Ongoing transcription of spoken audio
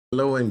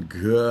Hello and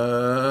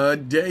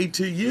good day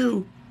to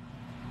you.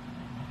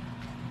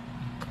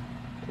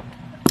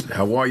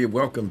 How are you?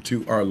 Welcome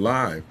to our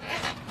live.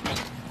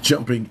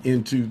 Jumping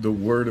into the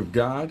Word of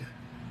God.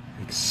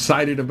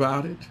 Excited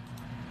about it.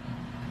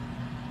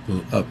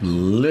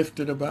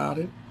 Uplifted about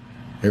it.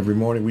 Every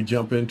morning we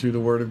jump into the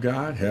Word of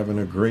God, having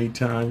a great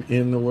time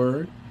in the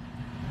Word.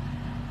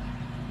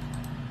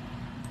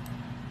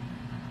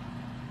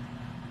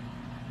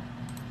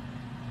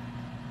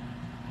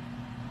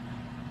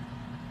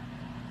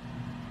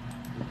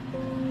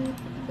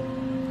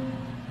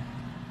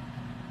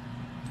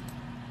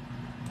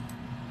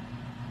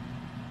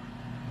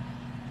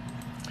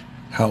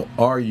 How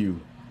are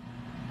you?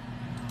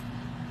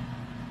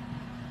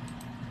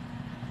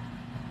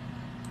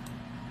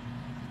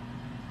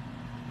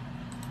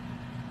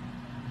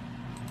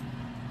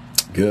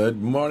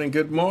 Good morning,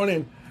 good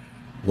morning.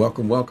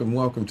 Welcome, welcome,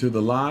 welcome to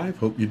the live.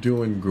 Hope you're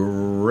doing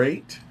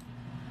great.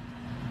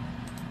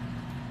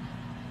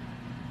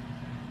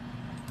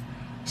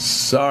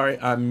 Sorry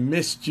I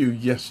missed you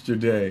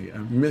yesterday. I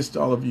missed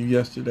all of you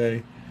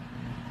yesterday.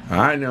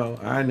 I know.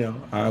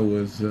 I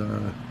was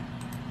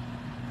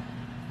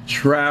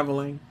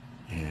traveling,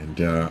 and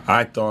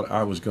I thought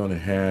I was going to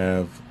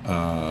have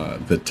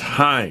the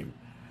time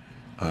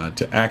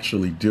to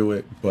actually do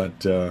it,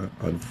 but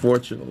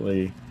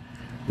unfortunately,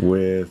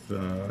 with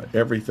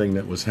everything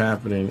that was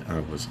happening,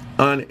 I was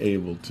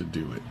unable to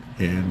do it,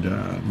 and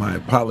my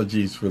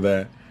apologies for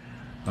that.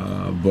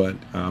 But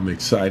I'm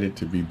excited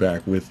to be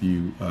back with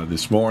you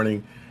this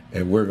morning,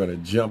 and we're going to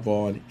jump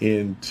on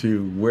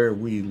into where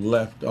we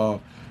left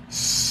off.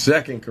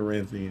 2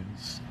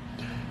 Corinthians.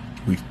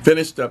 We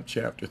finished up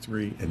chapter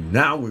 3, and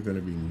now we're going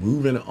to be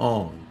moving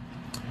on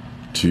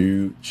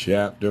to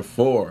chapter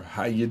 4.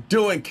 How you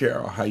doing,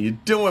 Carol? How you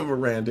doing,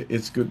 Miranda?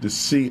 It's good to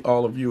see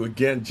all of you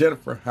again.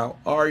 Jennifer, how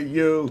are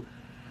you?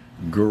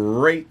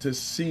 Great to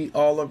see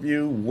all of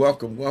you.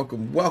 Welcome,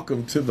 welcome,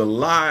 welcome to the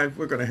live.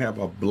 We're going to have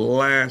a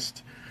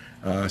blast.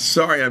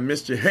 Sorry I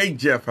missed you. Hey,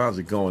 Jeff, how's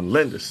it going?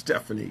 Linda,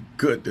 Stephanie,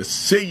 good to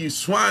see you.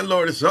 Swine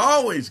Lord, it's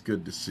always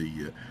good to see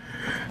you.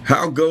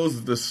 How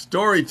goes the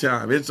story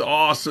time? It's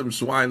awesome,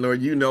 Swine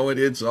Lord. You know it.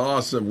 It's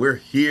awesome. We're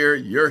here.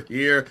 You're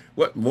here.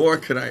 What more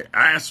could I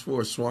ask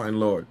for, Swine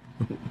Lord?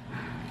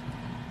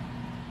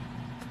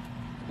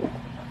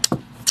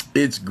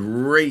 It's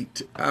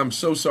great. I'm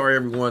so sorry,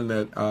 everyone,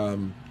 that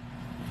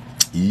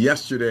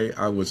yesterday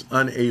I was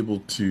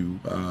unable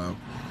to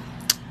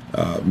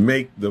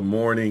make the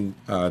morning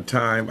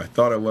time. I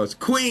thought I was.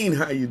 Queen,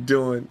 how you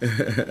doing?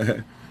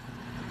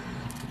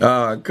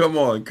 Come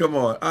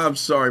on. I'm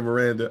sorry,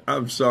 Miranda.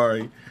 I'm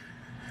sorry.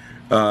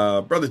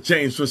 Brother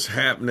James, what's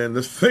happening?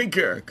 The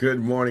Thinker. Good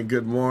morning.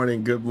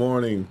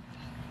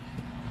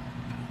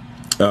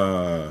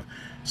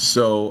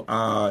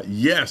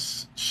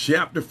 Yes,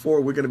 chapter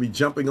 4, we're going to be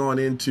jumping on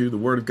into the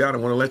Word of God. I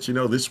want to let you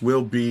know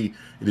it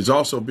is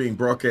also being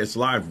broadcast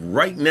live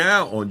right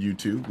now on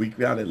YouTube. We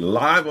got it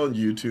live on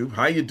YouTube.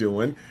 How you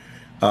doing?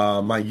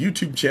 My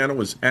YouTube channel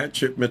is at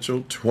Chip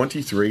Mitchell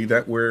 23.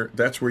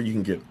 That's where you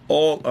can get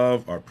all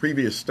of our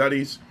previous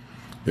studies.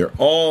 They're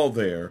all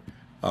there.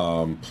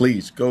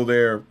 Please go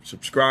there,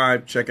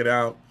 subscribe, check it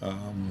out.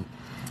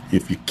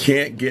 If you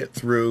can't get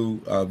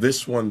through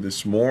this one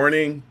this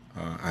morning,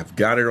 I've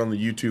got it on the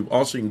YouTube.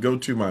 Also, you can go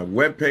to my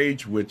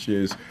webpage, which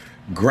is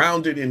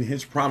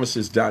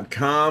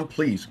groundedinhispromises.com.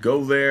 Please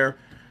go there.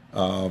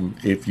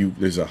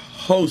 There's a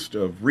host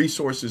of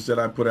resources that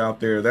I put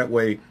out there. That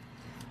way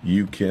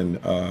you can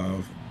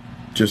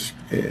just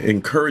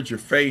encourage your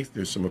faith.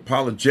 There's some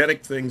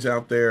apologetic things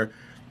out there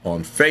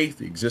on faith,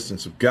 the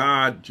existence of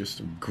God, just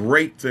some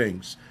great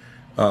things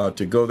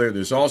to go there.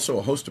 There's also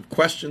a host of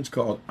questions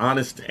called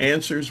Honest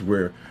Answers,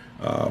 where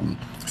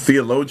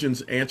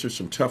theologians answer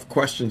some tough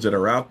questions that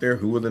are out there.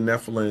 Who are the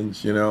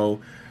Nephilims?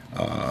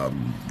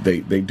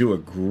 They do a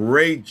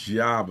great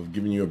job of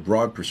giving you a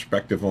broad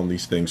perspective on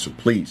these things. So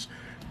please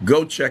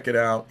go check it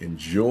out.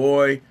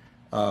 Enjoy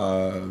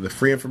the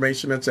free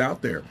information that's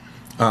out there.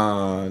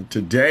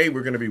 Today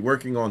we're going to be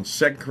working on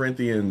 2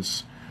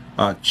 Corinthians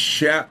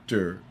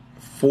chapter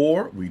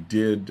 4. We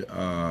did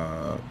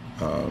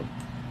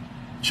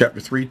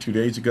chapter 3 2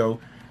 days ago.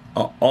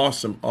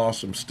 Awesome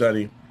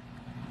study.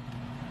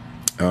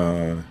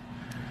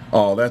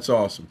 Oh, that's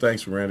awesome.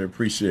 Thanks, Miranda.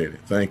 Appreciate it.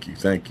 Thank you.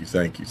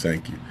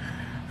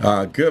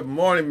 Good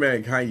morning,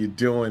 Meg. How you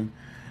doing?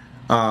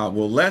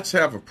 Well, let's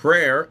have a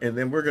prayer, and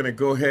then we're going to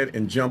go ahead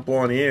and jump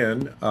on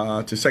in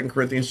to 2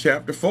 Corinthians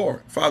chapter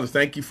 4. Father,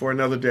 thank you for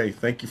another day.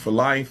 Thank you for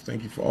life.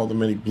 Thank you for all the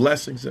many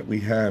blessings that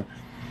we have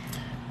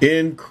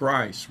in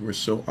Christ. We're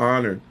so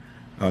honored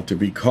to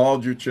be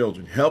called your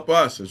children. Help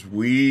us as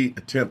we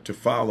attempt to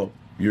follow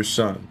your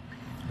Son,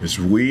 as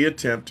we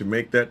attempt to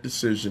make that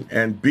decision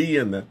and be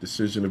in that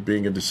decision of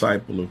being a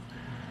disciple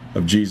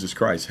of Jesus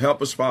Christ.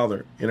 Help us,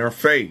 Father, in our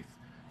faith.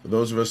 For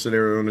those of us that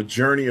are on a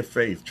journey of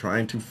faith,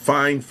 trying to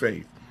find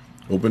faith,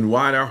 open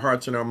wide our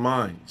hearts and our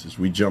minds as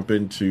we jump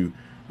into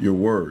your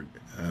word.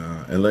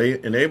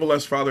 Enable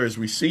us, Father, as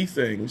we see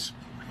things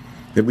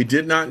that we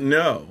did not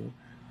know,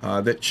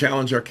 that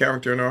challenge our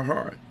character and our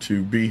heart,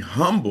 to be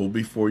humble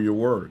before your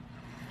word.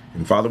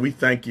 And Father, we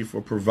thank you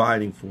for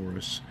providing for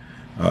us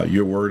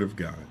your word of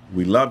God.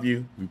 We love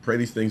you. We pray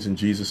these things in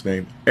Jesus'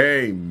 name.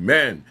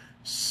 Amen.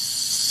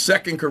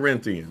 2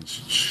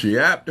 Corinthians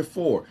chapter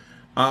 4.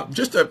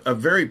 Just a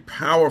very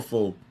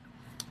powerful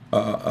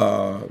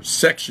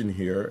section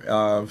here.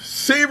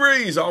 Sea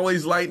Breeze,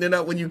 always lighting it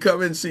up when you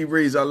come in, Sea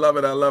Breeze. I love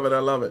it. I love it. I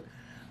love it.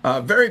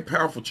 Very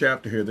powerful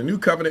chapter here. The new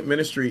covenant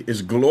ministry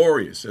is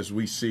glorious, as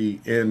we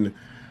see in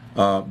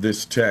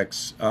this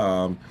text,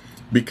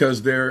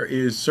 because there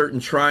is certain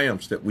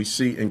triumphs that we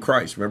see in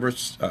Christ. Remember,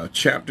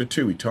 chapter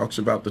 2, he talks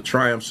about the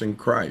triumphs in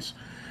Christ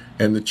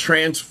and the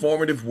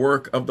transformative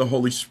work of the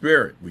Holy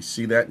Spirit. We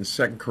see that in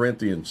 2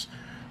 Corinthians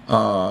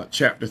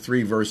chapter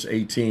 3, verse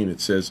 18.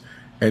 It says,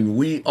 "And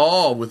we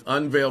all with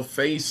unveiled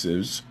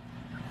faces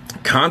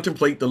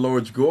contemplate the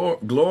Lord's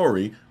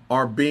glory,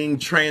 are being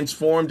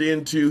transformed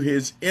into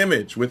his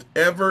image with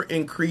ever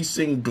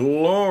increasing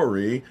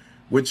glory,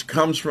 which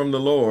comes from the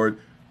Lord,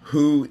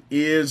 who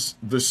is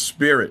the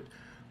Spirit."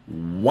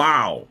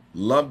 Wow.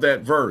 Love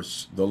that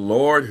verse. The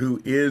Lord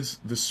who is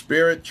the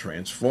Spirit,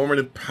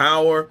 transformative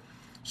power.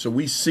 So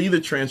we see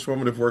the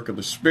transformative work of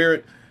the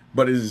Spirit,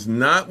 but it is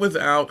not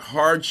without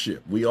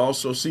hardship. We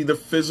also see the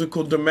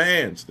physical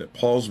demands that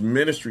Paul's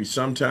ministry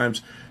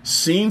sometimes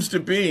seems to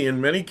be, in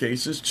many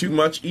cases, too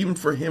much even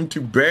for him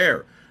to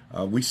bear.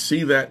 We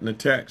see that in the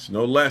text.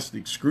 No less, the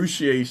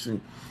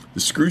excruciating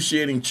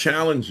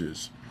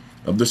challenges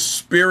of the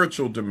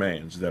spiritual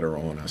demands that are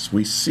on us.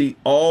 We see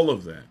all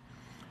of that.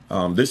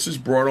 This is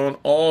brought on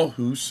all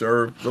who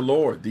serve the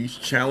Lord. These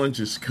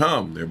challenges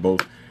come. They're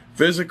both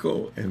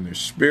physical and they're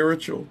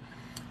spiritual.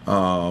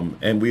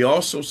 And we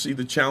also see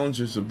the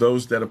challenges of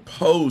those that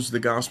oppose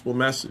the gospel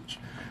message.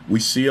 We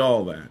see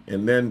all that.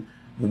 And then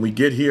when we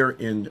get here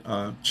in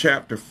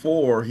chapter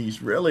 4,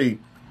 he's really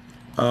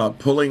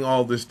pulling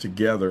all this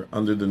together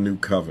under the new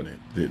covenant.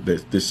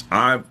 This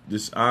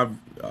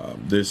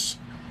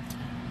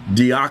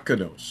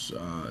diakonos,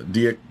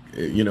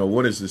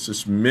 what is this?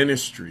 This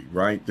ministry,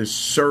 right? This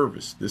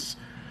service, this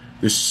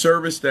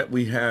service that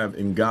we have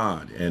in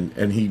God,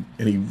 and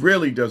he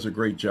really does a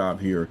great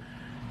job here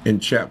in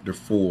chapter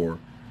 4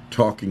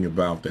 talking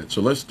about that.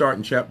 So let's start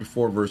in chapter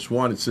 4, verse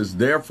 1. It says,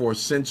 "Therefore,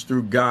 since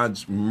through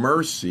God's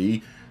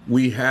mercy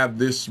we have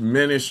this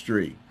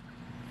ministry."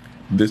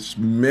 This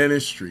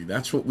ministry,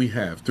 that's what we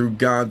have. Through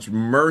God's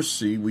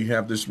mercy, we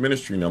have this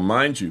ministry. Now,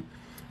 mind you,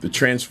 the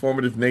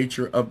transformative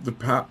nature of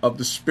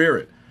the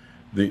Spirit,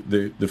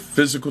 the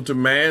physical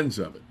demands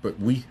of it. But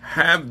we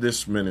have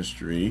this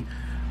ministry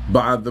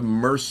by the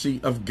mercy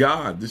of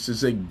God. This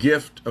is a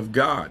gift of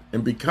God.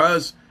 And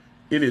because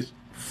it is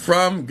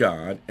from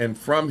God and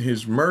from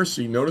his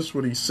mercy, notice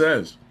what he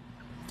says.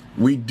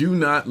 We do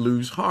not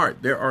lose heart.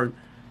 There are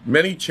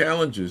many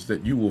challenges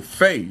that you will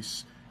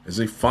face as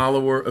a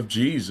follower of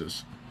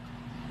Jesus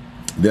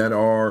that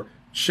are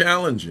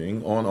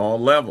challenging on all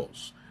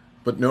levels.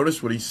 But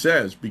notice what he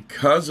says,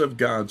 because of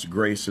God's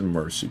grace and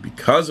mercy,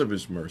 because of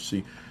his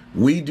mercy,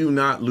 we do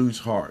not lose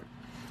heart.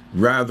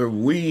 Rather,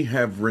 we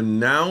have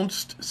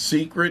renounced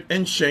secret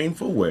and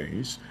shameful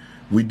ways.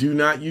 We do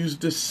not use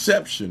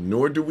deception,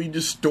 nor do we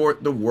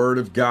distort the word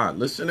of God.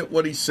 Listen at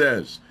what he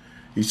says.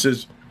 He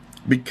says,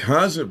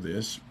 because of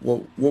this,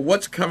 well,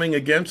 what's coming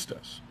against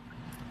us?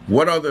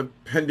 What are the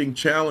pending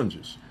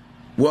challenges?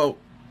 Well,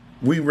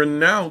 we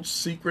renounce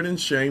secret and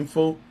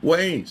shameful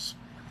ways.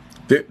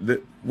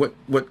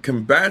 What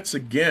combats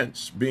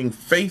against being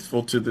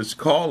faithful to this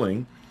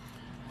calling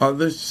are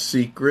the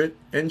secret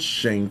and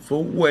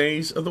shameful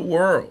ways of the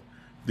world.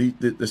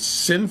 The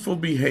sinful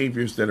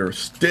behaviors that are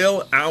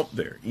still out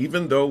there,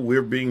 even though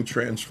we're being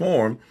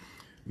transformed,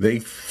 they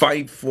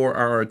fight for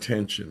our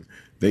attention.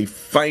 They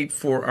fight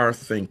for our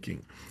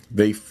thinking.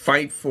 They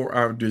fight for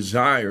our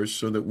desires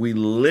so that we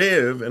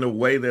live in a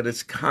way that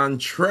is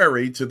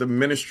contrary to the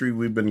ministry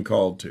we've been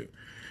called to.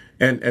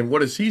 And what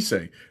does he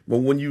say?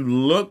 Well, when you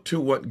look to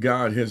what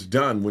God has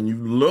done, when you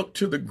look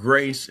to the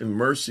grace and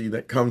mercy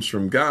that comes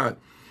from God,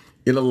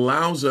 it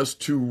allows us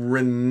to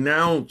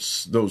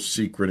renounce those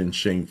secret and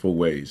shameful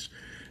ways.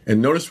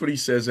 And notice what he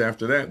says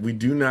after that. We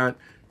do not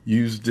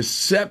use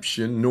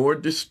deception nor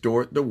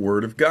distort the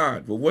word of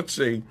God. Well, what's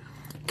a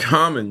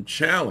common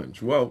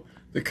challenge? Well,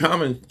 the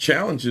common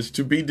challenge is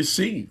to be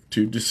deceived,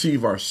 to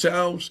deceive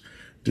ourselves,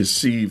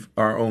 deceive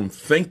our own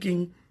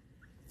thinking,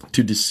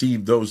 to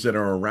deceive those that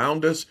are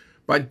around us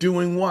by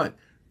doing what?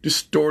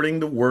 Distorting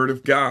the word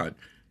of God,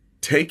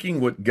 taking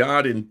what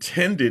God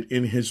intended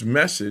in his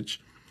message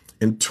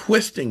and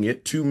twisting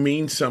it to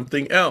mean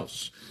something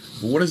else.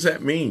 What does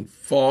that mean?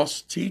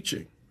 False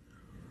teaching.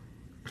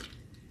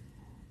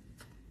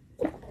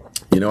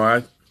 You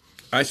know,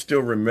 I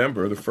still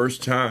remember the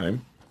first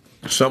time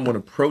someone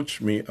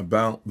approached me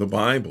about the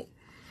Bible,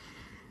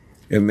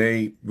 and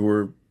they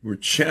were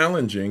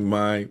challenging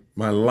my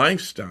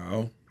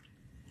lifestyle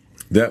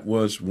that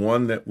was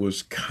one that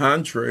was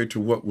contrary to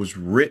what was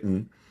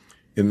written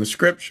in the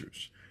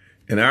scriptures.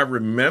 And I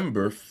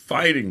remember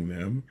fighting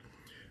them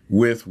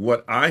with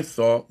what I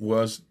thought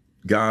was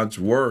God's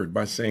word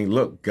by saying,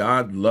 look,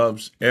 God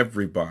loves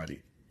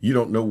everybody. You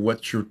don't know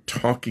what you're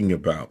talking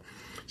about.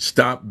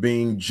 Stop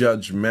being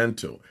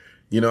judgmental.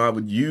 I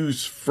would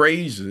use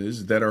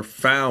phrases that are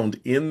found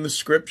in the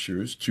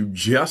scriptures to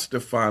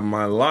justify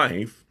my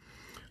life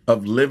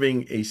of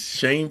living a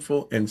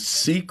shameful and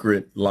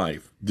secret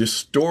life.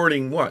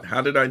 Distorting what?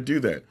 How did I do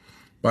that?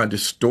 By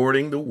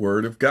distorting the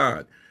word of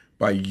God,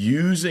 by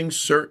using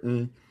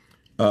certain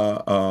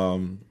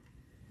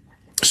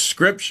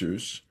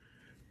scriptures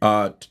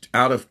out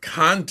of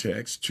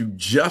context to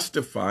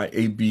justify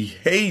a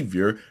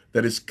behavior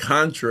that is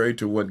contrary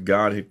to what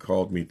God had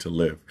called me to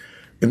live.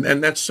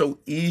 And that's so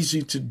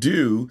easy to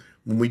do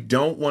when we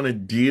don't want to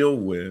deal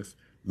with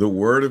the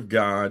word of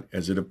God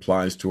as it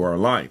applies to our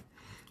life.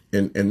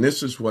 And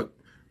this is what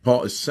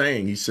Paul is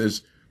saying. He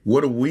says,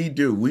 what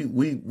do?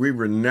 We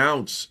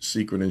renounce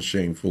secret and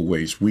shameful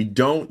ways. We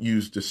don't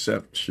use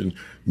deception,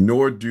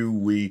 nor do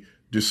we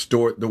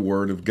distort the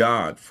word of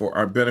God for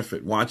our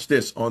benefit. Watch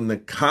this. On the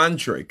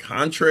contrary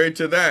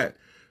to that,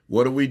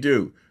 what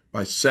do?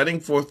 By setting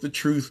forth the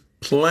truth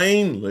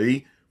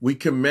plainly, we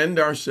commend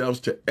ourselves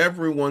to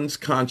everyone's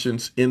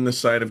conscience in the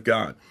sight of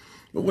God.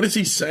 But what is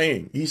he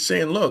saying? He's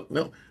saying, look,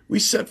 no, we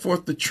set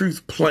forth the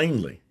truth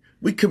plainly.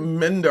 We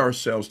commend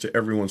ourselves to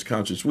everyone's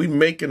conscience. We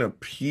make an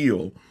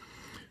appeal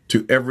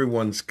to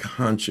everyone's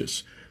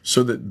conscience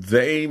so that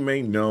they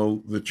may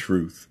know the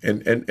truth.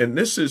 And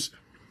this is,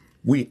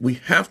 we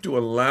have to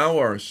allow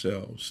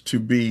ourselves to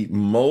be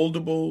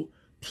moldable,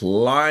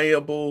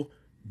 pliable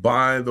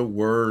by the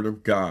word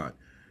of God.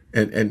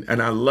 And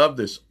I love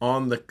this.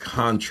 On the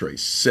contrary,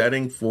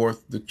 setting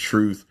forth the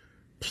truth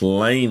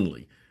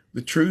plainly.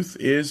 The truth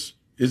is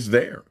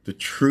there. The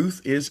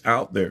truth is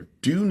out there.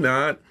 Do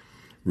not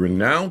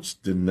renounce,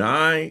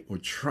 deny, or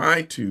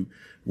try to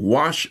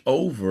wash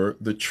over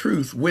the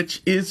truth,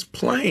 which is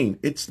plain.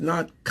 It's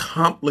not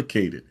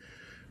complicated.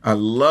 I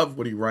love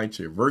what he writes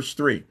here. Verse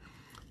 3.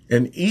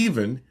 And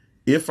even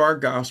if our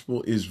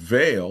gospel is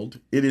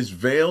veiled, it is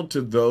veiled to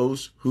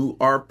those who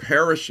are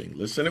perishing.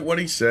 Listen to what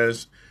he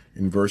says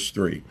in verse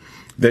 3.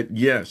 That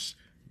yes,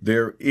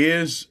 there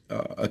is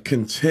a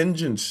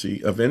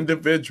contingency of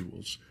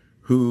individuals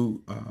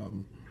who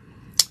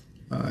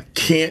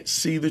can't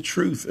see the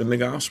truth in the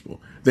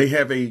gospel. They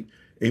have a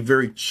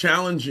very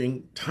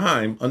challenging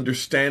time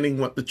understanding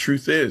what the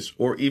truth is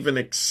or even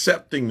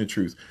accepting the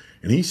truth.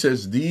 And he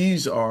says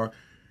these are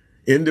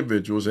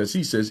individuals, as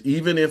he says,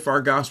 even if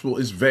our gospel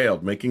is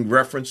veiled, making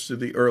reference to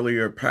the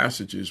earlier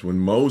passages when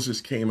Moses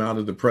came out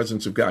of the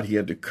presence of God, he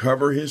had to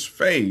cover his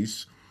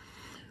face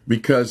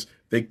because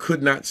they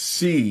could not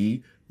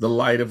see the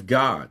light of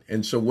God.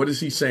 And so what is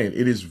he saying?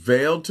 It is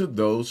veiled to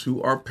those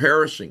who are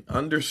perishing.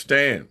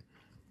 Understand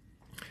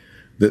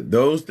that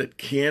those that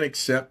can't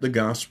accept the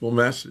gospel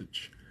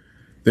message,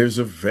 there's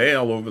a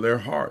veil over their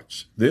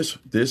hearts. This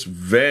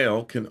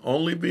veil can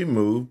only be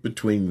moved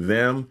between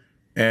them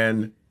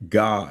and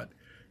God.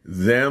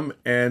 Them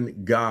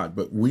and God.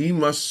 But we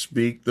must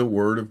speak the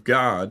word of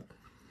God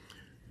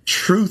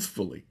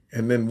truthfully.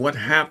 And then what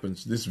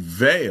happens? This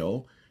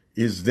veil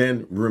is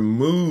then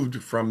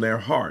removed from their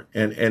heart.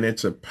 And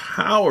it's a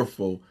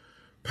powerful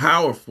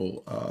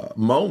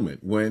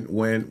moment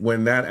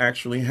when that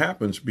actually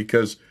happens,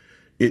 because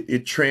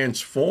it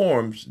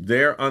transforms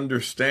their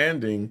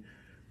understanding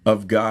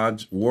of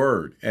God's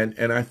word.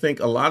 And I think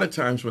a lot of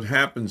times what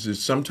happens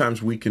is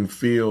sometimes we can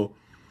feel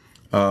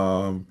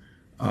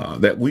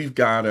that we've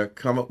got to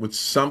come up with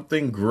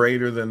something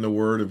greater than the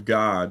word of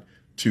God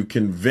to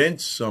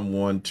convince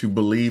someone to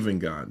believe in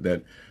God,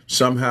 that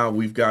somehow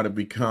we've got to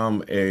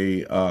become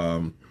a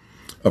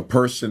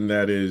person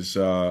that is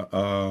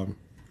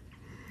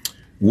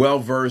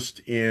well-versed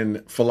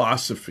in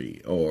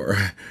philosophy, or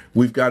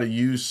we've got to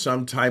use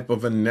some type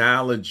of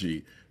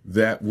analogy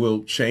that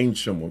will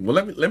change someone. Well,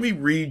 let me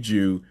read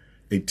you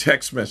a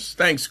text message.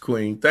 Thanks,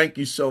 Queen. Thank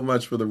you so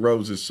much for the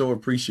roses. So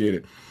appreciate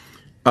it.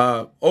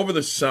 Over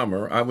the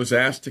summer, I was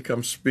asked to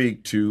come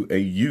speak to a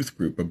youth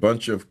group, a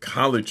bunch of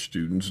college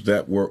students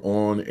that were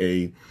on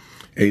a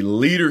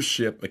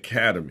leadership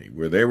academy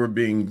where they were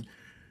being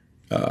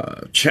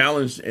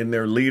challenged in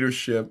their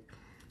leadership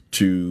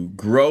to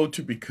grow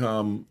to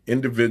become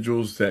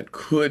individuals that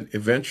could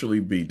eventually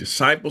be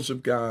disciples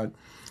of God,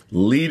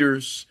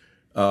 leaders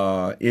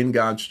in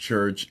God's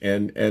church,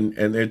 and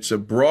it's a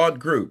broad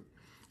group.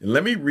 And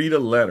let me read a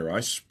letter.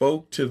 I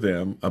spoke to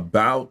them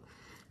about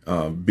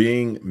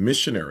being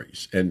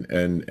missionaries, and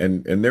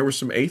there were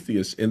some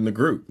atheists in the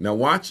group. Now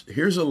watch,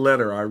 here's a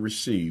letter I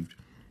received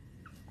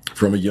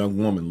from a young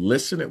woman.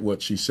 Listen at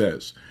what she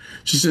says.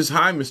 She says,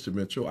 "Hi, Mr.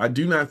 Mitchell. I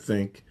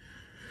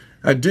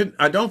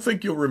don't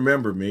think you'll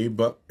remember me,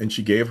 but," and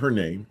she gave her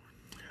name,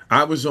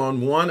 "I was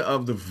on one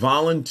of the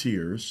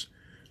volunteers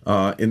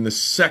in the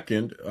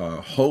second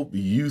Hope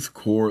Youth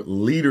Corps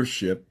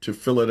leadership to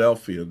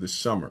Philadelphia this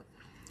summer.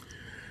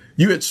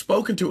 You had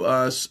spoken to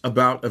us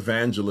about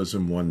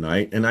evangelism one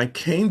night, and I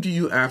came to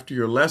you after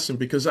your lesson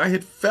because I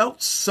had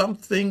felt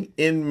something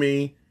in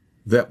me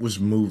that was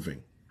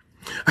moving.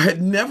 I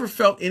had never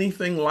felt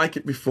anything like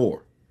it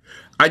before.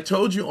 I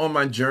told you on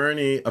my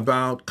journey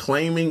about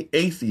claiming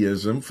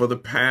atheism for the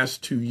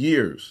past 2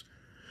 years,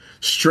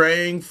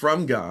 straying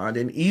from God,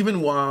 and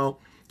even while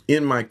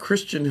in my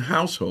Christian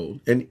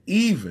household, and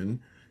even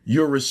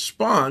your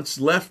response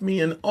left me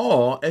in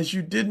awe as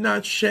you did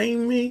not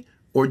shame me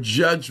or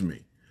judge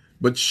me,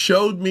 but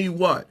showed me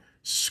what?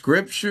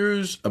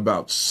 Scriptures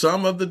about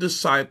some of the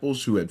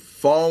disciples who had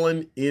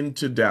fallen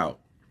into doubt.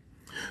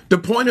 The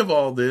point of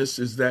all this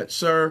is that,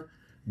 sir,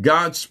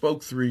 God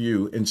spoke through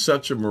you in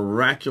such a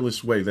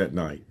miraculous way that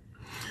night.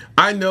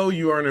 I know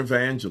you are an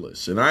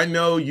evangelist, and I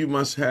know you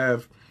must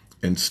have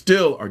and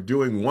still are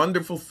doing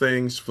wonderful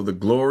things for the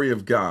glory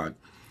of God.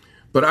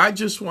 But I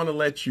just want to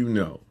let you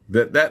know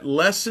that that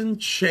lesson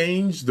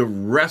changed the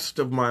rest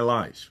of my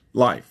life.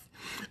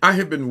 I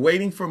have been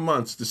waiting for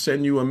months to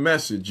send you a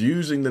message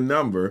using the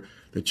number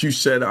that you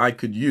said I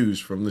could use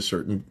from the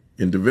certain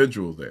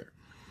individual there.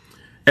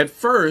 At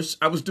first,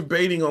 I was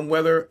debating on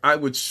whether I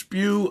would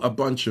spew a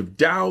bunch of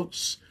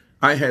doubts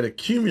I had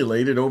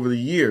accumulated over the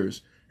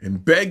years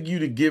and beg you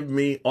to give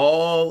me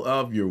all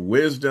of your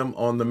wisdom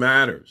on the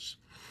matters.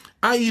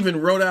 I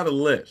even wrote out a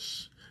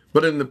list.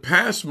 But in the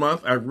past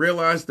month, I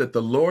realized that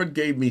the Lord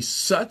gave me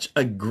such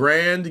a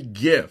grand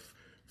gift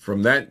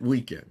from that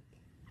week.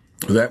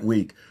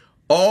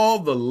 All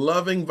the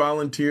loving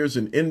volunteers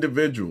and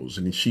individuals,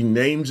 and she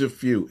names a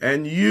few,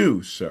 and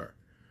you, sir.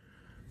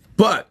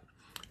 But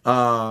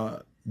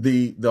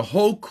the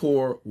whole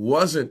core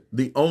wasn't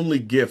the only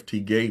gift he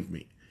gave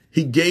me.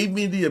 He gave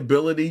me the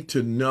ability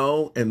to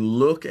know and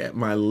look at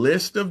my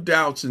list of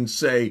doubts and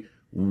say,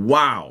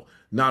 wow,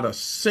 not a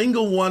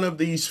single one of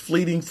these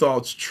fleeting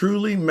thoughts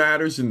truly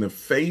matters in the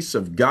face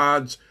of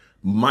God's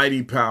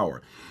mighty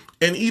power.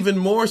 And even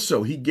more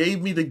so, he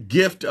gave me the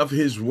gift of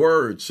his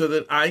word so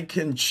that I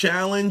can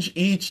challenge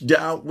each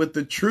doubt with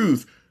the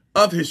truth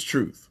of his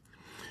truth.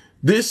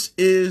 This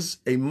is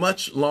a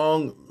much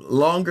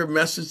longer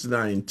message than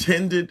I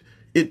intended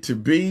it to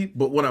be.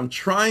 But what I'm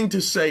trying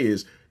to say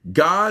is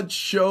God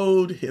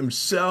showed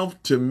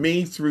himself to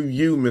me through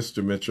you,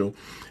 Mr. Mitchell.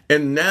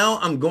 And now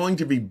I'm going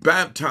to be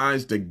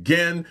baptized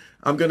again.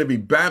 I'm going to be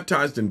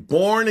baptized and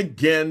born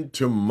again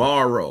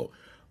tomorrow.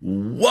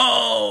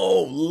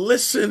 Whoa,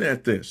 listen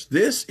at this.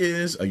 This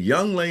is a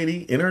young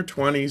lady in her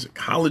 20s, a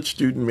college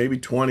student, maybe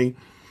 20,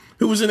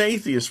 who was an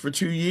atheist for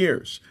 2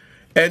 years.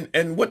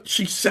 And what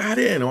she sat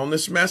in on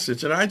this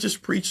message, and I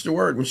just preached the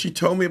word. When she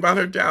told me about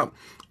her doubt,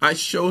 I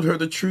showed her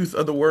the truth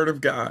of the word of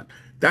God.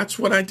 That's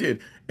what I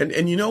did.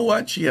 And you know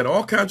what? She had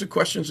all kinds of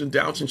questions and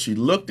doubts, and she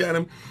looked at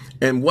him.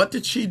 And what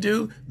did she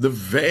do? The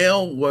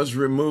veil was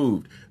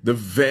removed. The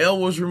veil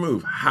was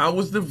removed. How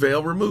was the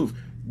veil removed?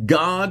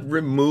 God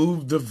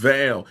removed the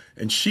veil,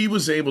 and she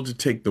was able to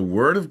take the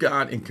word of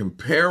God and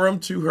compare them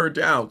to her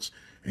doubts,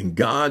 and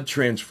God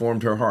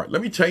transformed her heart.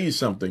 Let me tell you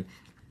something.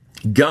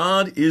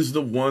 God is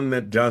the one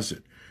that does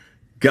it.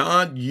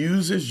 God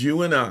uses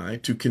you and I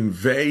to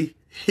convey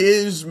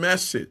his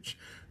message.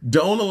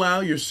 Don't allow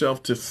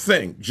yourself to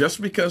think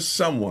just because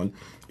someone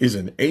is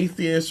an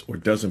atheist or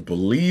doesn't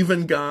believe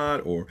in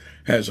God or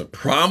has a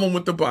problem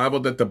with the Bible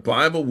that the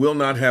Bible will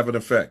not have an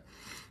effect.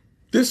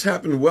 This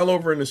happened well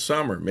over in the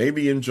summer,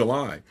 maybe in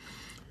July.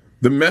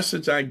 The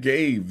message I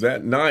gave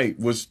that night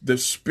was the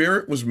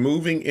Spirit was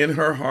moving in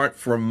her heart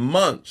for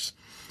months,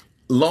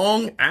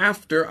 long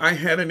after I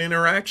had an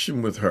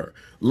interaction with her,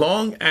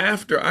 long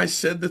after I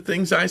said the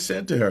things I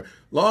said to her,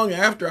 long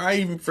after I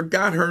even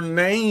forgot her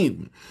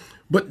name.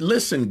 But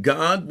listen,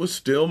 God was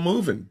still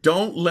moving.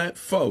 Don't let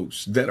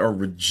folks that are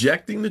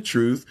rejecting the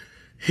truth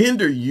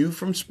hinder you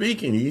from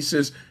speaking. He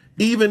says,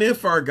 even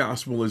if our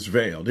gospel is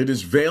veiled, it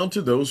is veiled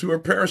to those who are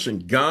perishing.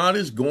 God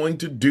is going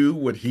to do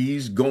what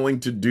he's going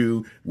to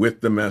do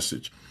with the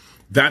message.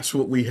 That's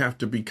what we have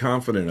to be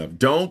confident of.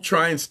 Don't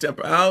try and step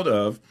out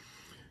of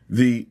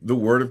the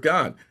word of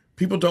God.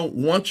 People don't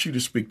want you to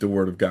speak the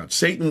word of God.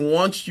 Satan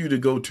wants you to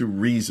go to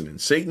reasoning.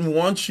 Satan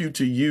wants you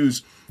to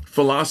use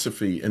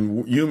philosophy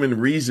and human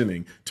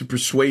reasoning to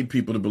persuade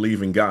people to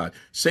believe in God.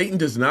 Satan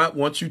does not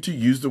want you to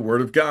use the word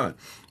of God.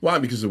 Why?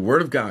 Because the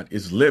word of God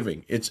is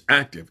living, it's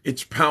active,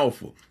 it's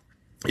powerful.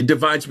 It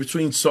divides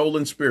between soul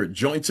and spirit,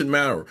 joints and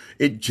marrow.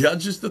 It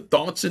judges the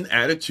thoughts and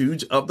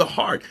attitudes of the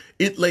heart.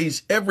 It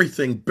lays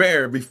everything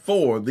bare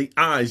before the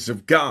eyes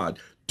of God.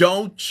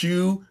 Don't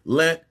you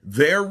let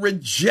their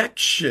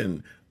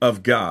rejection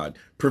of God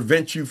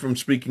prevent you from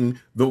speaking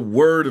the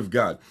word of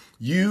God.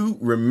 You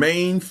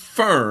remain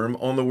firm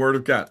on the word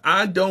of God.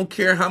 I don't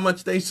care how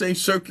much they say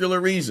circular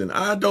reason.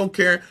 I don't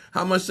care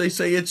how much they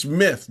say it's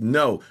myth.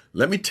 No,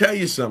 let me tell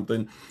you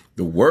something.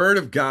 The word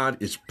of God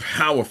is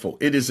powerful.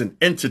 It is an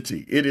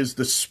entity. It is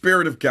the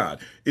Spirit of God.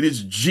 It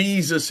is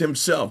Jesus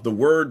himself. The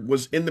word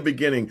was in the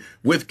beginning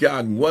with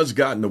God and was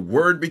God, and the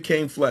word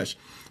became flesh.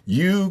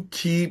 You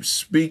keep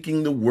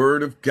speaking the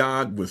word of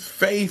God with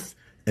faith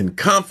and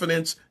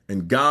confidence,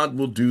 and God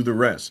will do the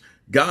rest.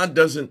 God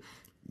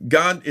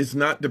is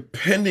not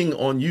depending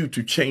on you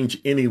to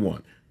change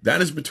anyone. That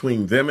is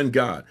between them and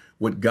God.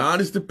 What God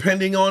is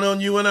depending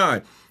on you and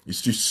I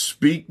is to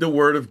speak the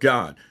word of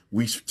God.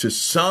 To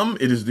some,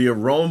 it is the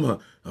aroma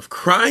of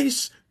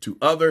Christ. To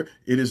other,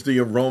 it is the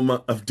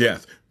aroma of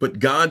death. But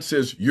God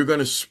says you're going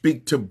to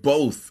speak to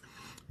both.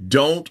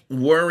 Don't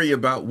worry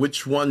about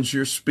which ones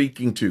you're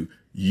speaking to.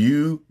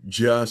 You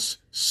just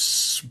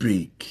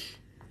speak.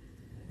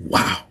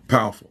 Wow.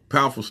 Powerful,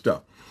 powerful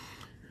stuff.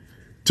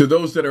 To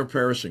those that are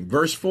perishing.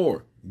 Verse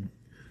 4,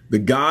 the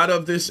God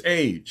of this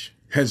age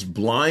has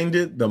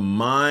blinded the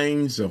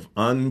minds of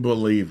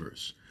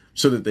unbelievers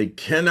so that they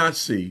cannot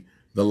see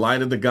the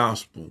light of the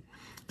gospel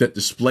that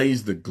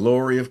displays the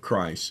glory of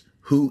Christ,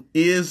 who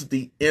is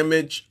the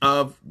image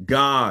of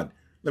God.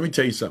 Let me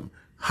tell you something.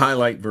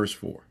 Highlight verse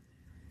 4.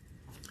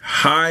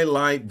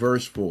 Highlight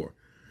verse 4.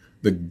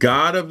 The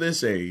God of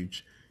this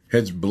age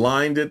has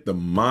blinded the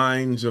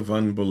minds of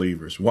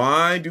unbelievers.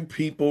 Why do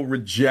people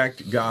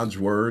reject God's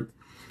word?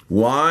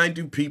 Why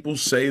do people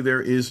say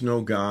there is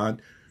no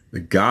God?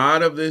 The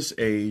God of this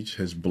age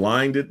has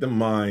blinded the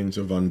minds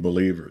of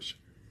unbelievers.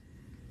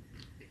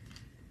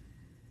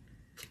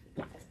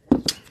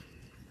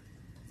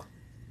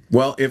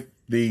 Well, if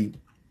the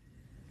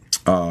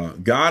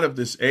God of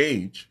this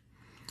age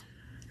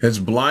has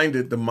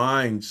blinded the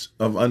minds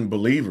of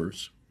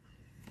unbelievers,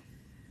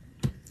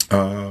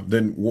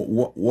 then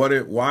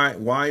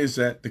why is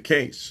that the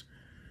case?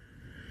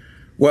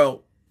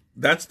 Well,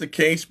 that's the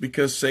case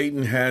because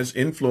Satan has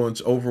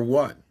influence over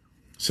what?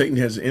 Satan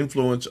has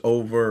influence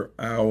over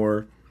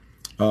our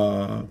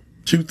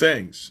two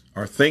things: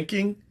 our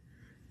thinking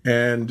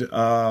and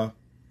our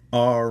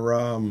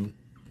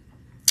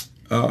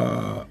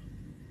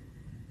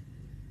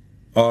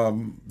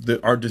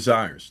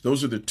desires.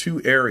 Those are the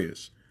two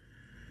areas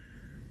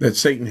that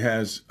Satan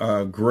has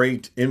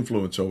great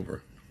influence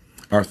over: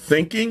 our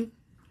thinking,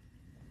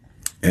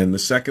 and the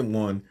second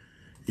one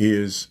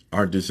is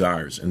our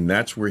desires, and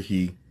that's where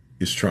he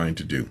is trying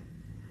to do.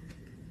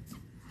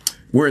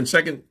 We're in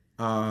 2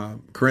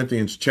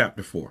 Corinthians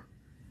chapter 4.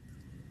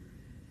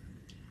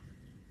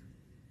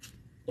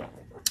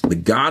 The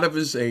God of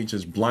this age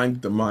has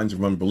blinded the minds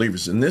of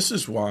unbelievers, and this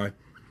is why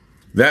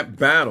that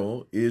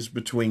battle is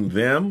between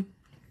them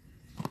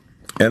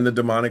and the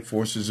demonic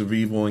forces of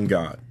evil and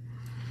God.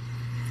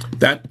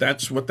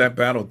 That's what that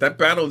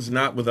battle is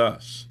not with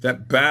us.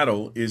 That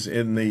battle is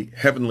in the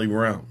heavenly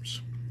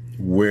realms,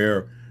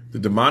 where the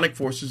demonic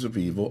forces of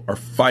evil are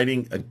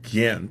fighting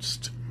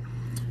against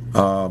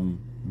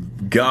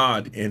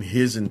God and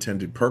his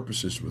intended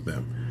purposes with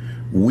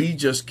them. We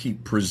just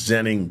keep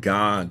presenting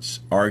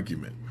God's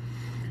argument.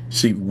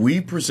 See,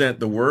 we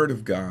present the word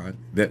of God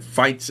that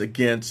fights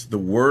against the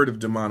word of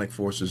demonic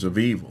forces of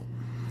evil.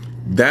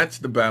 That's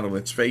the battle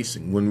it's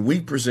facing. When we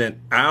present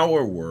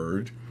our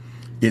word,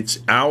 it's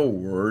our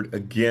word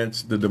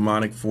against the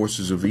demonic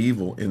forces of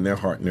evil in their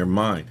heart and their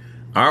mind.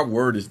 Our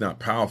word is not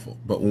powerful,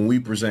 but when we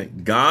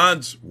present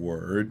God's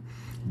word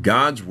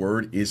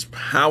is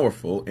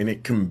powerful, and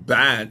it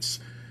combats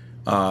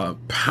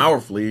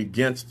powerfully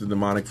against the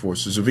demonic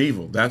forces of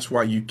evil. That's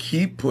why you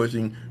keep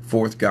putting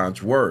forth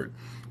God's word.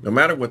 No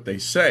matter what they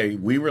say,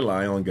 we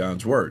rely on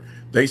God's word.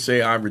 They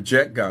say, I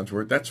reject God's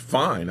word. That's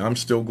fine. I'm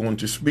still going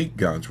to speak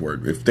God's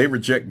word. If they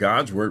reject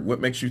God's word, what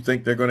makes you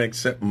think they're going to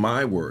accept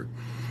my word?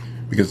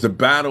 Because the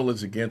battle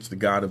is against the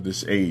God of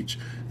this age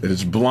that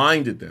has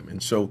blinded them.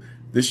 And so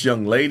this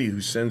young lady who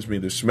sends me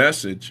this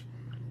message,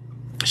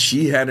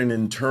 she had an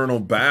internal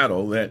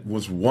battle that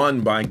was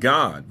won by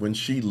God when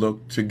she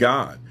looked to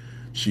God.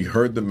 She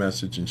heard the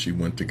message and she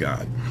went to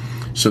God.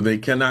 So they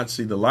cannot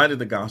see the light of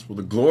the gospel,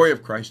 the glory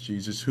of Christ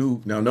Jesus,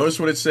 who, now notice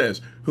what it says,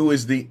 who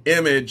is the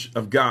image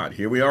of God.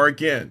 Here we are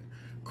again.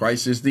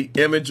 Christ is the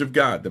image of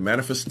God, the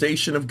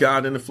manifestation of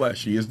God in the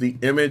flesh. He is the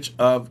image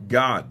of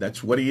God.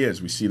 That's what he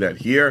is. We see that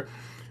here.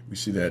 We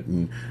see that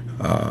in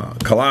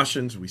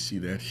Colossians. We see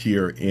that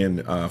here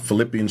in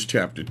Philippians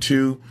chapter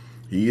 2.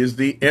 He is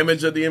the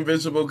image of the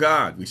invisible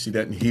God. We see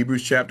that in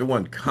Hebrews chapter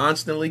 1.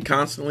 Constantly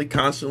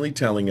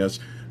telling us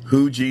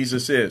who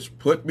Jesus is.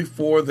 Put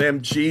before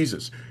them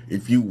Jesus.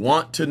 If you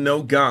want to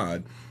know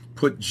God,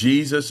 put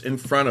Jesus in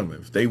front of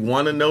them. If they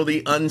want to know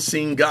the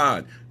unseen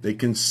God, they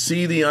can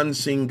see the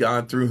unseen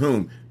God through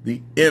whom?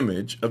 The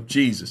image of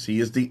Jesus.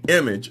 He is the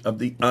image of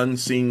the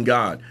unseen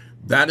God.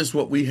 That is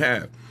what we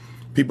have.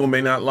 People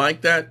may not like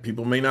that.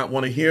 People may not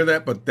want to hear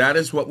that, but that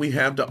is what we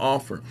have to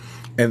offer.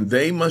 And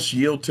they must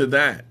yield to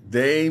that.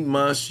 They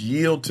must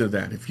yield to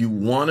that. If you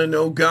want to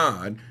know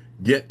God,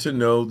 get to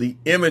know the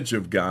image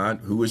of God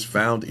who is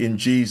found in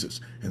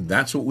Jesus. And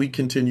that's what we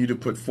continue to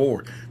put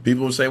forward.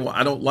 People will say, well,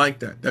 I don't like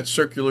that. That's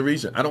circular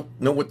reason. I don't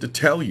know what to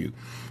tell you.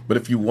 But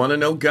if you want to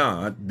know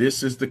God,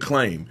 this is the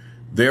claim.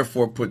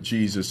 Therefore, put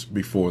Jesus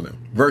before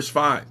them. Verse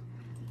 5.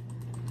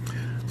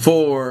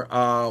 For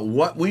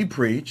what we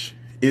preach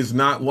is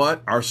not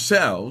what?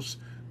 Ourselves,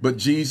 but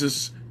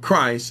Jesus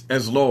Christ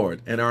as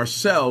Lord, and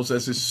ourselves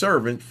as his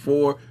servant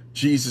for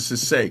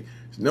Jesus' sake.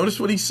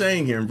 Notice what he's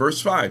saying here in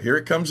verse 5. Here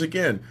it comes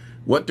again.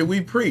 What do we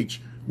preach?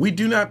 We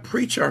do not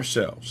preach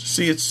ourselves.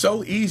 See, it's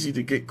so easy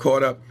to get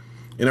caught up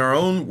in our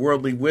own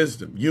worldly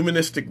wisdom,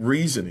 humanistic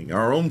reasoning,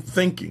 our own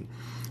thinking.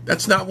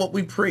 That's not what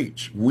we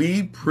preach.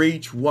 We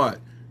preach what?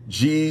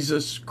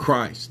 Jesus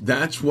Christ.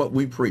 That's what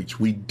we preach.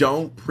 We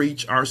don't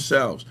preach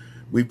ourselves.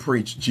 We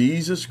preach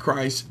Jesus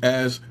Christ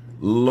as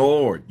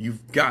Lord.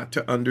 You've got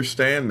to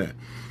understand that.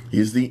 He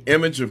is the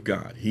image of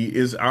God. He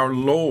is our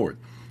Lord.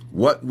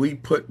 What we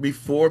put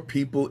before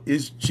people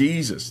is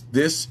Jesus.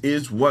 This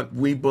is what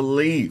we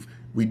believe.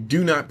 We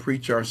do not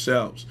preach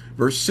ourselves.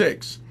 Verse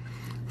 6,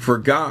 for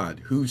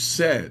God, who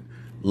said,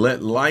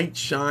 let light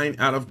shine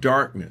out of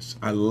darkness.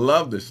 I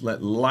love this.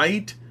 Let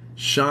light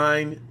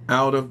shine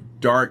out of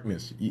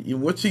darkness.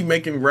 What's he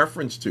making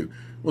reference to?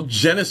 Well,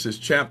 Genesis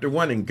chapter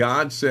 1, and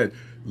God said,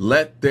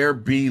 let there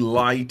be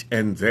light,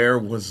 and there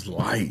was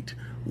light.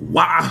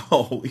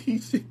 Wow.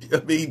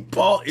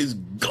 Paul is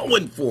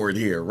going for it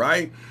here,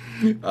 right?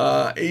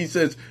 He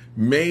says,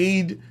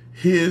 made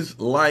his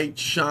light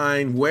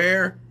shine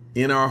where?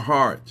 In our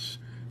hearts,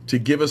 to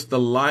give us the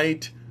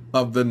light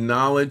of the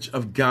knowledge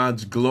of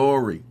God's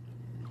glory,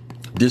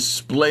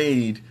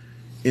 displayed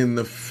in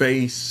the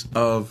face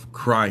of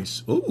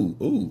Christ.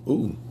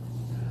 Ooh.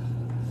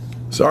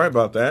 Sorry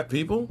about that,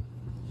 people.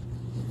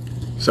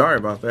 Sorry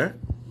about that.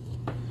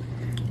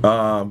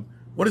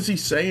 What is he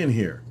saying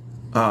here?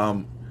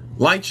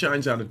 Light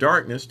shines out of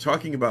darkness,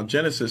 talking about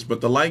Genesis,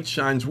 but the light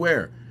shines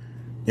where?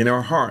 In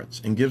our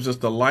hearts, and gives us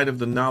the light of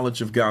the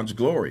knowledge of God's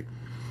glory.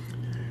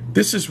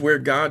 This is where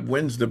God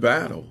wins the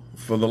battle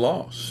for the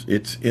lost.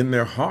 It's in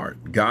their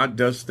heart. God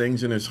does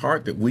things in his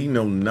heart that we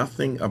know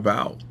nothing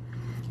about.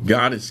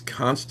 God is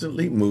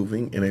constantly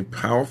moving in a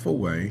powerful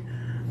way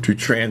to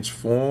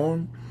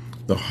transform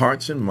the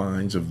hearts and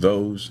minds of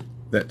those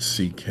that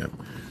seek him.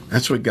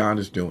 That's what God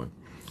is doing.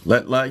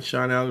 Let light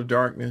shine out of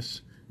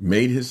darkness,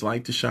 made his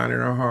light to shine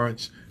in our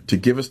hearts, to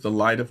give us the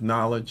light of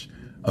knowledge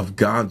of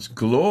God's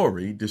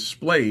glory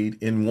displayed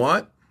in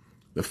what?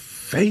 The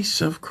face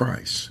of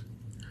Christ.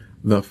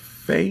 The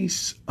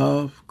face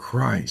of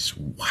Christ.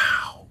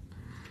 Wow.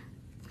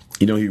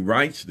 You know, he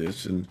writes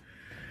this, and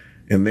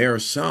there are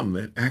some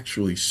that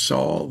actually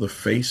saw the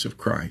face of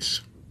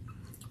Christ.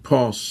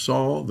 Paul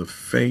saw the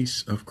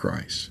face of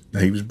Christ.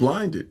 Now, he was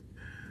blinded,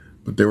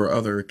 but there were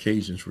other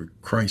occasions where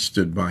Christ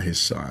stood by his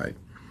side.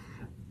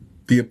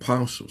 The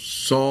apostles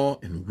saw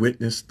and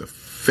witnessed the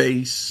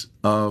face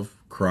of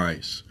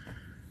Christ.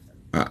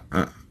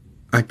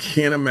 I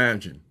can't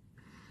imagine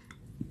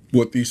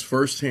what these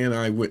firsthand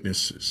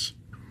eyewitnesses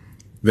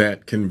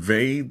that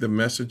conveyed the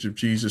message of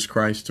Jesus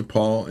Christ to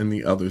Paul and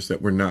the others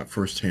that were not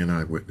firsthand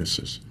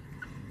eyewitnesses.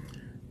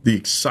 The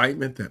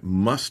excitement that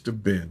must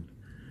have been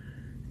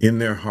in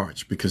their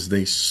hearts because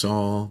they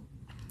saw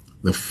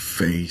the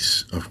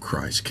face of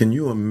Christ. Can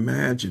you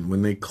imagine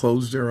when they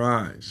closed their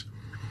eyes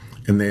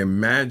and they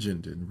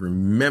imagined and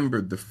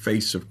remembered the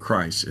face of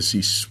Christ as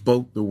he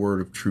spoke the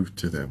word of truth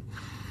to them?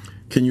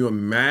 Can you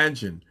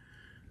imagine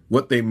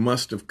what they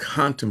must have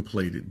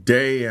contemplated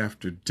day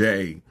after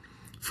day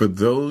for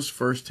those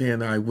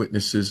firsthand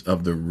eyewitnesses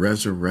of the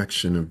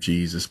resurrection of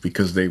Jesus,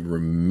 because they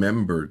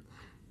remembered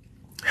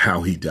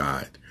how he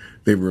died.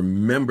 They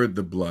remembered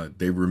the blood.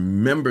 They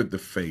remembered the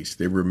face.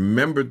 They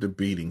remembered the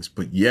beatings.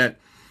 But yet,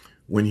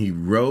 when he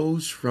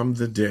rose from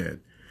the dead,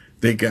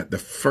 they got the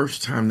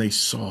first time they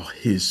saw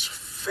his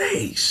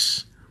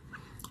face.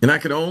 And I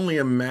could only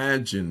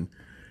imagine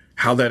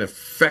how that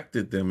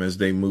affected them as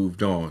they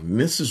moved on. And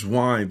this is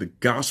why the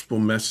gospel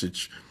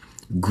message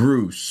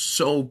grew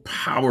so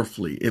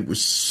powerfully. It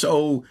was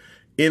so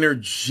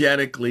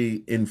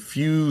energetically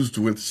infused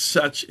with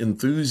such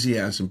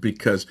enthusiasm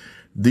because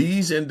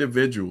these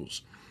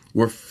individuals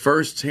were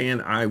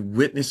firsthand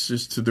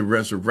eyewitnesses to the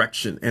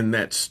resurrection, and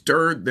that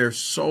stirred their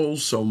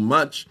souls so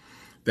much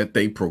that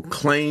they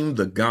proclaimed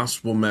the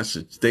gospel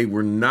message. They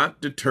were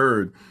not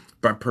deterred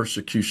by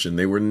persecution.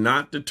 They were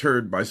not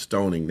deterred by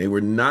stoning. They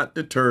were not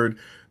deterred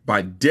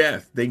by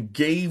death. They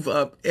gave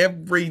up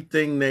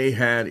everything they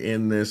had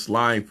in this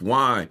life.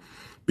 Why?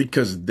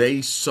 Because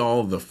they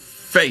saw the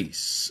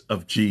face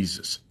of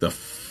Jesus, the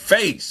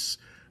face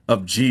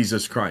of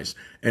Jesus Christ,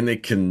 and they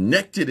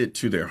connected it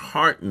to their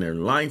heart and their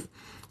life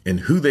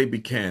and who they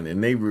became.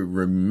 And they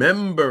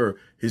remember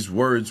his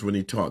words when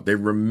he taught. They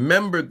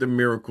remembered the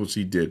miracles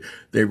he did.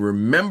 They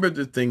remembered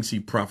the things he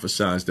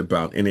prophesied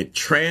about, and it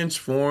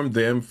transformed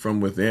them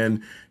from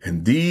within.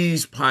 And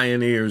these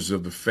pioneers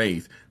of the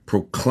faith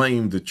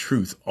proclaimed the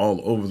truth all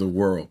over the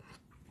world.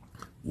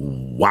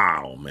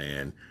 Wow,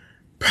 man.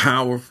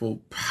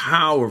 Powerful,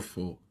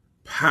 powerful,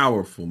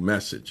 powerful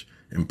message.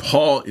 And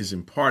Paul is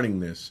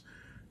imparting this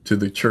to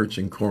the church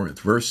in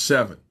Corinth. Verse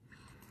 7.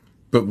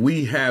 But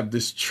we have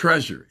this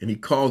treasure, and he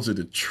calls it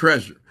a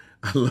treasure.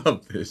 I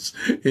love this.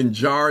 In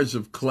jars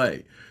of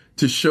clay,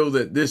 to show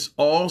that this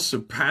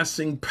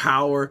all-surpassing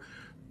power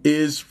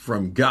is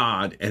from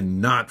God and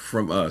not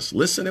from us.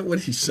 Listen to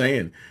what he's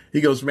saying.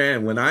 He goes,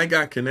 man, when I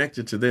got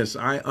connected to this,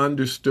 I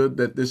understood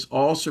that this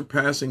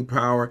all-surpassing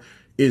power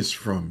is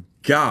from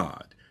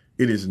God.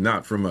 It is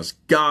not from us.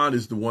 God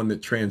is the one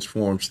that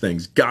transforms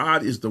things.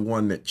 God is the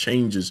one that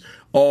changes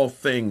all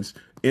things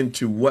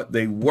into what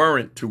they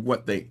weren't to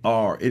what they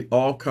are. It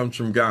all comes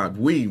from God.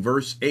 We,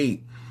 verse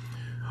 8,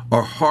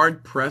 Are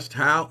hard pressed,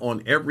 how?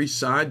 On every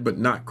side, but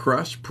not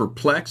crushed,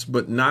 perplexed,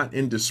 but not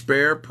in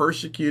despair,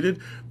 persecuted,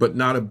 but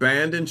not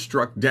abandoned,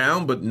 struck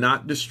down, but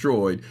not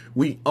destroyed.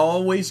 We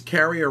always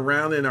carry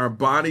around in our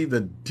body the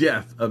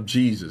death of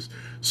Jesus,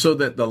 so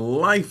that the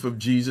life of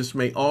Jesus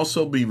may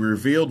also be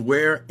revealed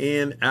where?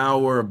 In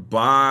our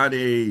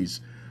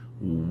bodies.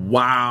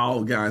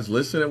 Wow, guys,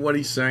 listen to what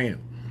he's saying.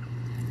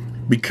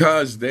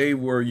 Because they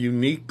were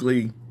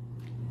uniquely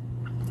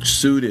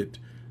suited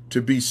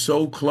to be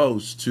so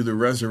close to the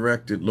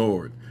resurrected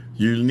Lord,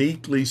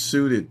 uniquely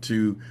suited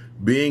to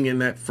being in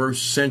that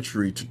first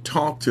century, to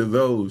talk to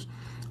those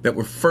that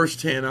were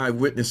firsthand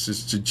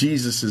eyewitnesses to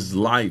Jesus's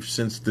life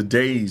since the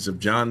days of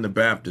John the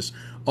Baptist,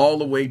 all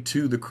the way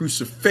to the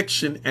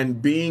crucifixion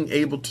and being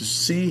able to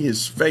see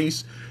his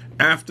face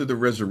after the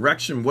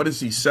resurrection. What does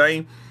he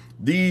say?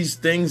 These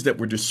things that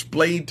were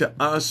displayed to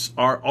us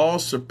are all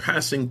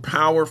surpassing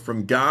power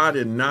from God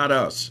and not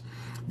us.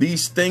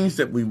 These things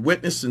that we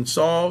witnessed and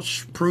saw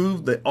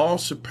prove the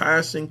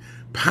all-surpassing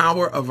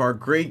power of our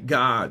great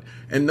God.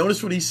 And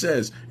notice what he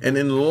says. And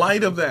in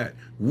light of that,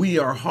 we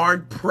are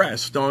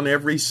hard-pressed on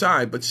every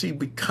side. But see,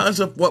 because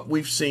of what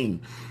we've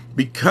seen,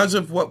 because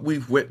of what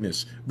we've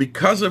witnessed,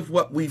 because of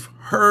what we've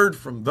heard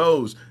from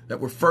those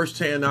that were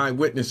first-hand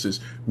eyewitnesses,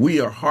 we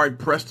are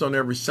hard-pressed on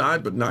every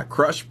side, but not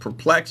crushed,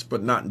 perplexed,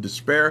 but not in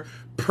despair,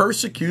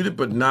 persecuted,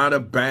 but not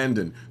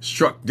abandoned,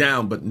 struck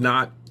down, but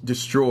not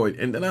destroyed.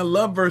 And then I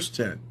love verse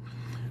 10.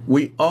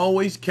 We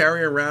always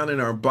carry around in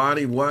our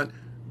body what?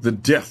 The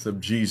death of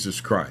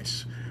Jesus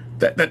Christ.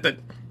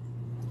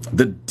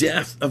 The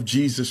death of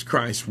Jesus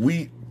Christ.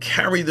 We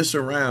carry this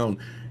around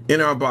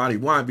in our body.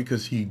 Why?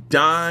 Because he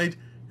died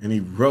and he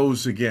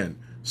rose again,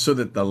 so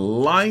that the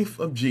life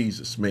of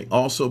Jesus may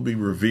also be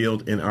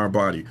revealed in our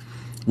body.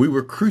 We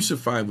were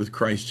crucified with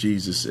Christ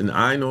Jesus, and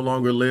I no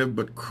longer live,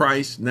 but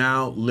Christ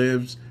now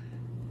lives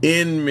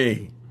in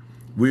me.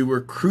 We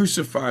were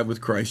crucified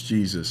with Christ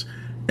Jesus,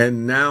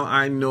 and now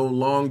I no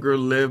longer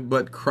live,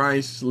 but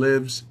Christ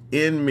lives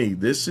in me.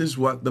 This is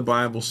what the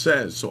Bible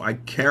says. So I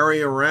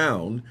carry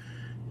around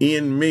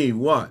in me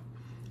what?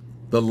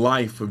 The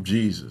life of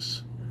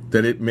Jesus,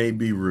 that it may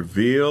be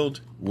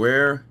revealed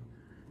where?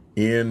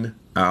 In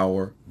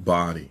our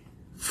body.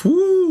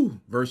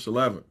 Whew! Verse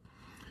 11.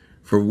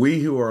 For we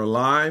who are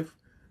alive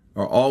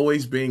are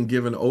always being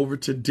given over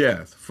to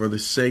death for the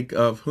sake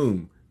of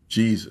whom?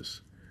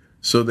 Jesus.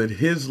 So that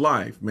his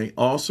life may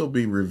also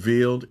be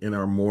revealed in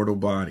our mortal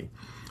body.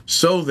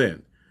 So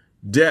then,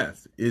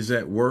 death is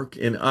at work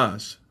in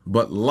us,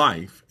 but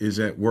life is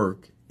at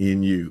work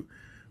in you.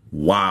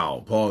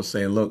 Wow. Paul is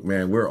saying, look,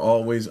 man, we're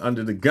always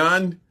under the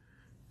gun,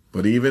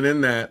 but even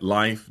in that,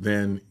 life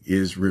then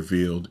is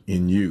revealed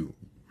in you.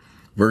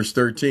 Verse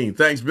 13,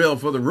 thanks, Bill,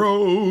 for the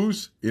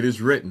rose. It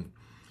is written,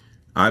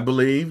 I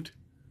believed,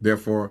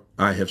 therefore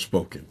I have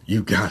spoken.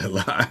 You got it.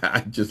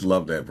 I just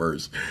love that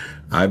verse.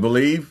 I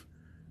believe,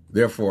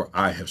 therefore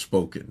I have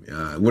spoken.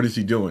 What is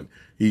he doing?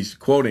 He's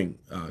quoting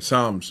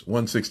Psalms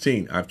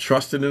 116. I've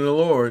trusted in the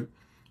Lord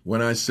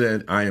when I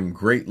said I am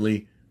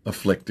greatly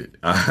afflicted.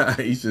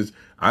 He says,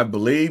 I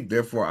believe,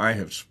 therefore I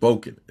have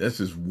spoken. This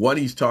is what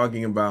he's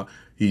talking about.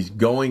 He's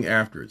going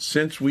after it.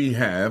 Since we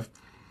have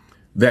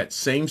that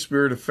same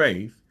spirit of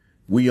faith,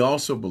 we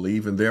also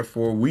believe, and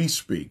therefore we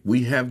speak.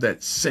 We have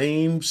that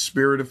same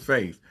spirit of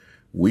faith.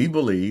 We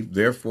believe,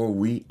 therefore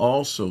we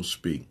also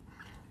speak.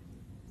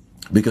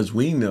 Because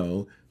we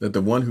know that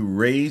the one who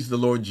raised the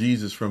Lord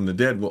Jesus from the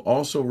dead will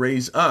also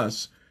raise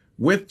us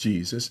with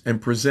Jesus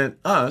and present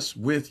us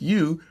with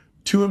you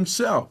to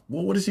himself.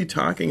 Well, what is he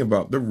talking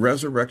about? The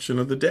resurrection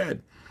of the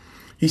dead.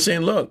 He's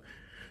saying, look,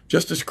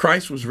 just as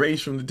Christ was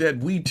raised from the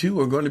dead, we too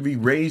are going to be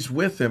raised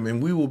with him,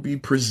 and we will be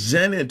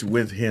presented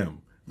with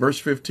him. Verse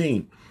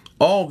 15,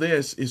 all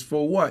this is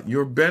for what?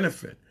 Your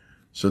benefit,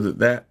 so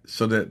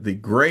that the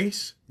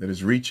grace that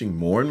is reaching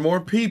more and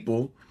more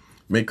people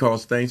may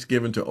cause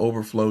thanksgiving to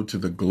overflow to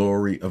the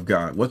glory of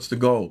God. What's the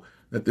goal?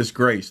 That this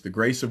grace, the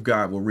grace of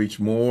God, will reach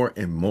more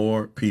and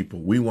more people.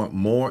 We want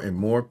more and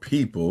more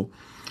people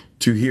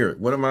to hear it.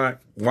 Why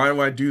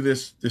do I do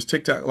this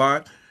TikTok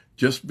live?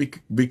 Just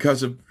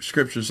because of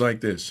scriptures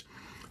like this,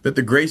 that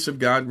the grace of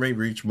God may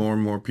reach more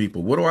and more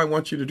people. What do I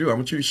want you to do? I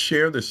want you to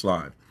share this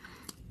live.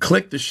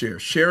 Click the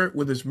share it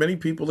with as many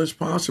people as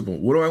possible.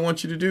 What do I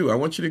want you to do? I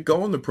want you to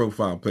go on the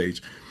profile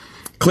page,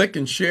 click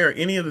and share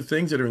any of the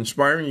things that are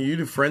inspiring you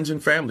to friends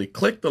and family.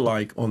 Click the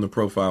like on the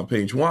profile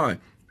page. Why?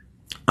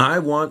 I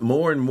want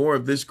more and more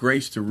of this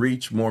grace to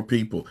reach more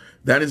people.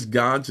 That is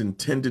God's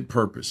intended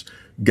purpose.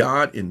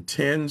 God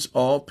intends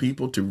all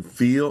people to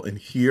feel and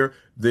hear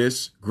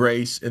this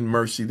grace and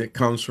mercy that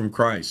comes from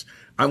Christ.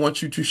 I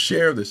want you to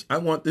share this. I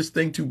want this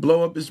thing to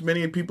blow up as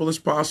many people as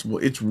possible.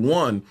 It's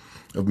one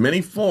of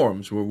many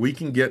forms where we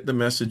can get the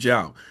message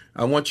out.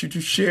 I want you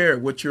to share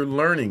what you're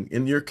learning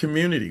in your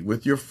community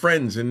with your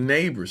friends and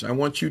neighbors. I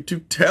want you to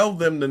tell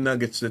them the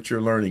nuggets that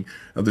you're learning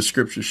of the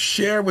scriptures.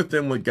 Share with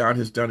them what God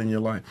has done in your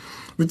life.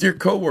 With your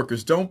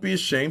coworkers, don't be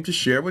ashamed to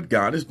share what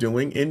God is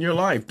doing in your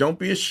life. Don't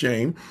be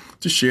ashamed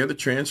to share the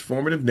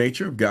transformative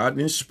nature of God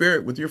and his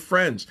spirit with your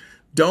friends.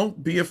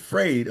 Don't be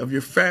afraid of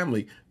your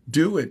family.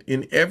 Do it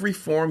in every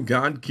form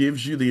God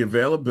gives you the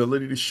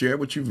availability to share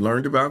what you've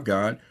learned about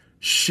God.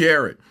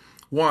 Share it.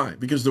 Why?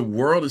 Because the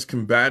world is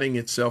combating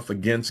itself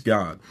against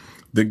God.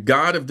 The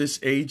God of this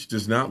age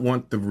does not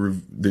want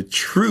the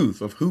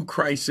truth of who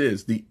Christ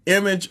is, the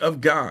image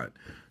of God,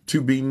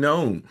 to be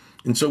known.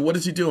 And so what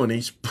is he doing?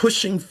 He's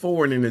pushing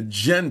forward an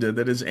agenda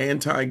that is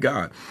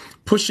anti-God,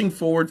 pushing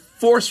forward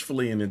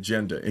forcefully an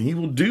agenda. And he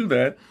will do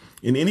that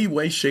in any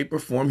way, shape, or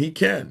form he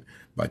can,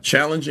 by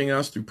challenging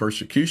us through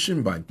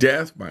persecution, by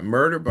death, by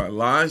murder, by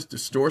lies,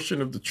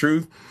 distortion of the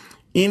truth.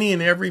 Any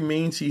and every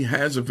means he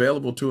has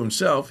available to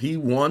himself, he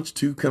wants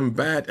to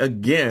combat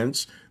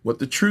against what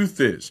the truth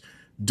is.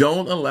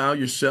 Don't allow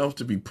yourself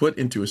to be put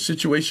into a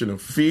situation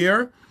of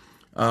fear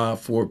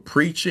for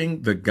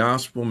preaching the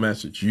gospel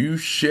message. You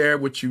share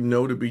what you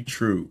know to be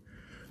true,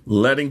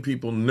 letting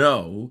people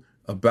know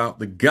about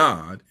the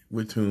God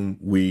with whom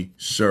we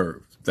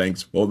serve.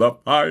 Thanks for the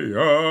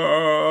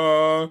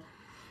fire.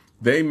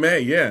 They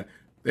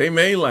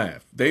may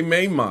laugh, they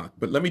may mock,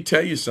 but let me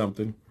tell you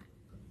something.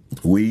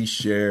 We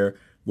share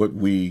what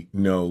we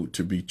know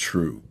to be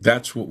true.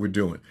 That's what we're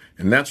doing.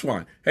 And that's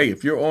why, hey,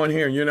 if you're on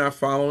here and you're not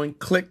following,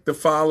 click the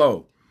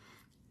follow.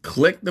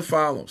 Click the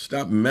follow.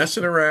 Stop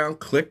messing around.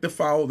 Click the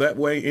follow. That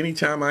way,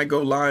 anytime I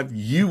go live,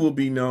 you will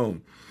be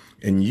known.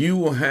 And you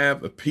will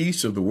have a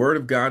piece of the Word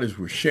of God as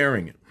we're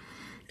sharing it.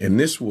 And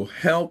this will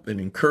help and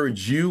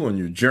encourage you on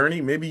your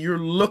journey. Maybe you're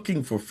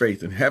looking for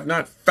faith and have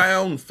not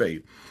found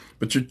faith,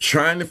 but you're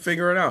trying to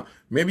figure it out.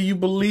 Maybe you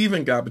believe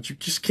in God, but you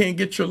just can't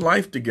get your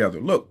life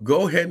together. Look,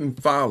 go ahead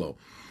and follow.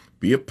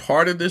 Be a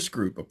part of this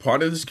group, a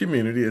part of this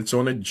community that's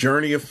on a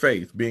journey of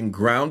faith, being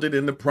grounded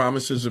in the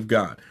promises of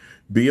God.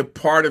 Be a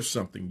part of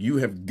something. You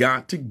have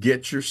got to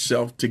get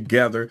yourself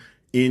together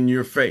in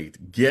your faith.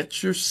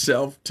 Get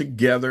yourself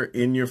together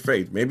in your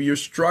faith. Maybe you're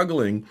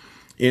struggling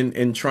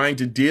in trying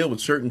to deal with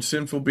certain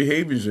sinful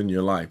behaviors in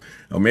your life.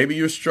 Or maybe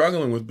you're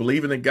struggling with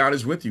believing that God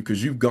is with you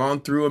because you've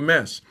gone through a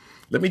mess.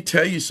 Let me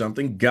tell you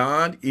something.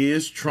 God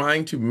is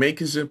trying to make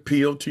his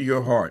appeal to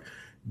your heart.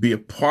 Be a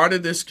part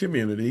of this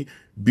community.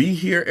 Be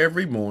here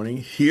every morning.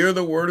 Hear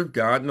the word of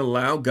God and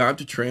allow God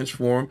to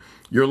transform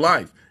your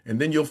life. And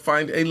then you'll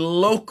find a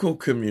local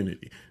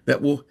community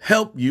that will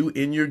help you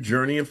in your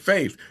journey of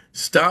faith.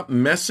 Stop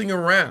messing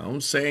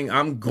around saying,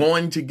 I'm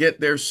going to get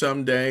there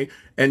someday,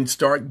 and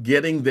start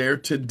getting there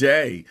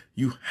today.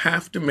 You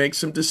have to make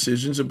some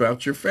decisions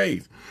about your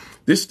faith.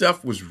 This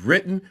stuff was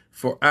written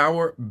for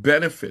our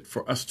benefit,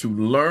 for us to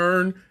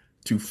learn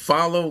to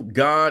follow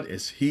God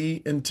as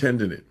he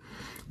intended it.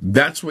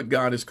 That's what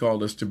God has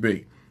called us to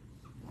be.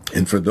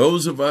 And for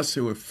those of us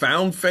who have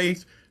found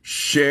faith,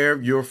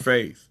 share your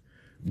faith.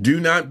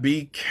 Do not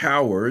be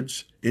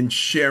cowards in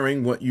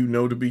sharing what you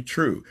know to be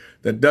true.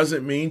 That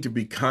doesn't mean to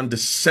be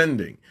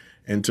condescending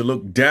and to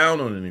look down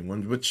on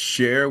anyone, but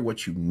share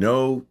what you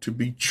know to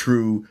be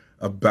true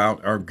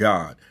about our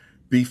God.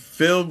 Be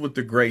filled with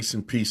the grace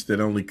and peace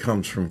that only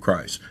comes from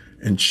Christ,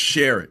 and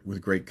share it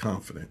with great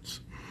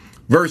confidence.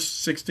 Verse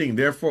 16,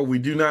 therefore we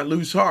do not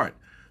lose heart.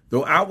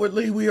 Though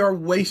outwardly we are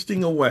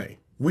wasting away.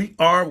 We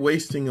are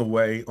wasting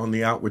away on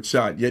the outward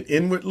side, yet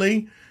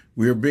inwardly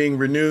we are being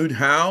renewed.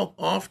 How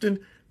often?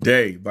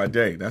 Day by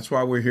day. That's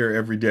why we're here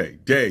every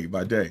day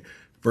by day.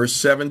 Verse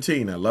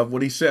 17, I love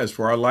what he says.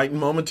 For our light and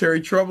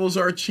momentary troubles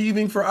are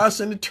achieving for us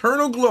an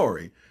eternal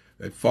glory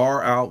that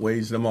far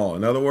outweighs them all.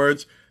 In other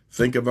words,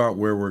 think about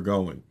where we're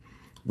going.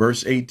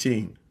 Verse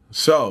 18,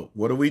 so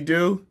what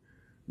do?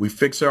 We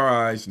fix our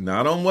eyes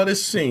not on what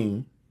is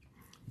seen,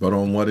 but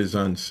on what is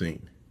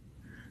unseen.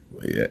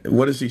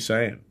 What is he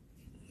saying?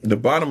 The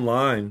bottom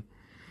line,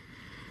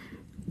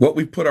 what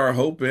we put our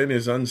hope in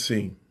is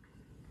unseen.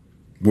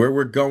 Where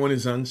we're going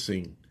is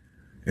unseen.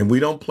 And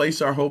we don't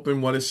place our hope in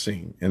what is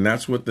seen. And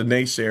that's what the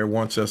naysayer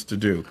wants us to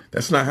do.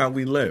 That's not how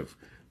we live.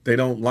 They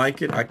don't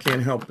like it. I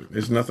can't help it.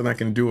 There's nothing I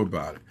can do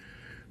about it.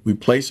 We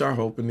place our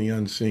hope in the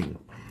unseen.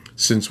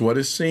 Since what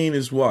is seen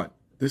is what?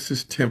 This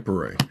is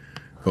temporary.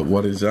 But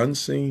what is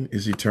unseen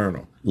is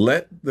eternal.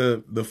 Let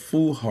the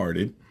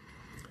foolhardy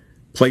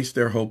place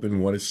their hope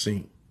in what is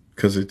seen,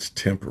 because it's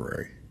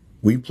temporary.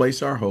 We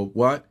place our hope,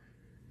 what?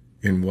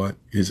 In what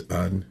is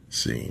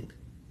unseen.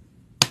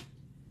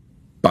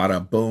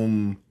 Bada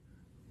boom,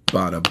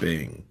 bada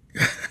bing.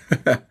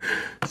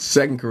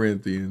 2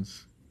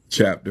 Corinthians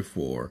chapter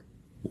 4.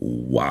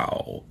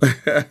 Wow.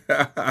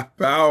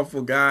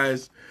 Powerful,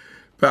 guys.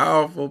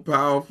 Powerful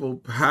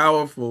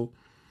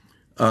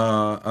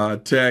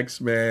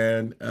text,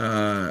 man.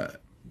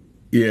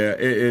 Yeah,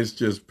 it is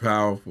just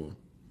powerful.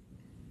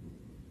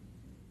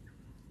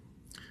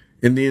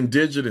 In the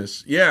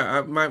indigenous,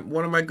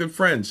 one of my good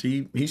friends,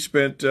 he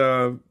spent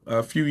a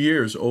few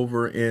years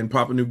over in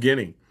Papua New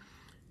Guinea.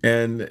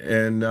 And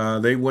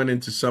they went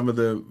into some of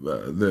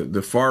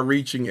the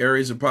far-reaching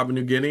areas of Papua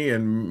New Guinea,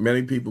 and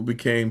many people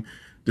became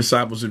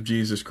disciples of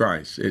Jesus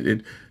Christ.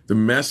 The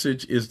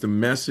message is the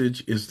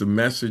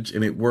message,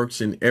 and it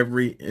works in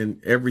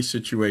every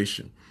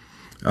situation.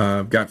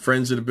 I've got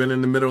friends that have been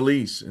in the Middle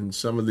East and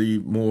some of the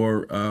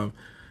more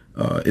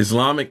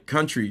Islamic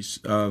countries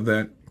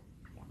that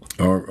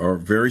are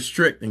very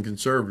strict and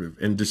conservative,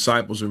 and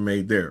disciples are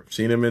made there. I've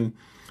seen them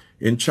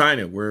in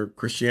China, where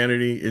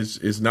Christianity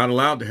is not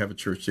allowed to have a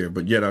church there,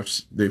 but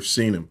yet they've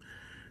seen them.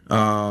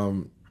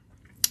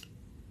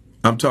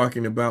 I'm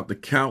talking about the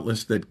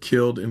countless that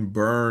killed and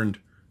burned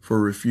for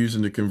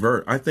refusing to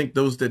convert. I think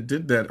those that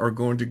did that are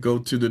going to go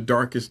to the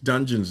darkest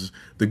dungeons.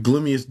 The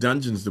gloomiest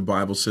dungeons, the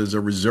Bible says,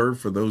 are reserved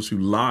for those who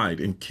lied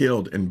and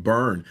killed and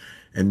burned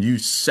and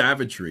used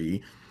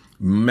savagery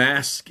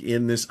masked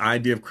in this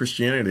idea of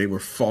Christianity. They were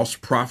false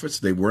prophets.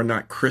 They were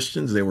not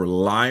Christians. They were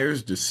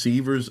liars,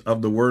 deceivers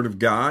of the word of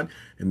God,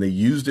 and they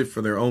used it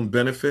for their own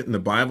benefit. And the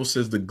Bible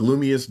says the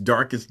gloomiest,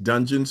 darkest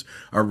dungeons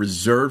are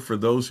reserved for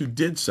those who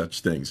did such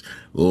things.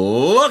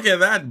 Look at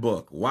that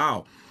book.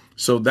 Wow.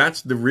 So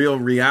that's the real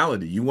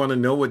reality. You want to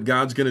know what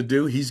God's going to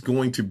do? He's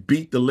going to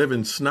beat the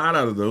living snot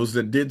out of those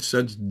that did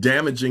such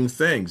damaging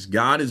things.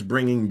 God is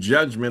bringing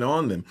judgment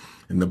on them.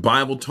 And the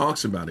Bible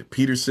talks about it.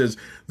 Peter says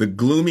the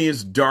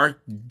gloomiest,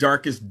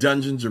 darkest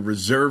dungeons are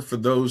reserved for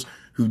those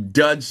who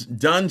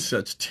done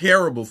such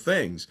terrible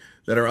things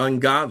that are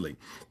ungodly.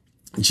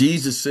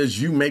 Jesus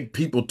says you make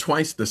people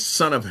twice the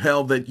son of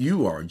hell that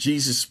you are.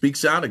 Jesus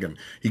speaks out of them.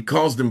 He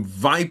calls them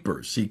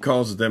vipers. He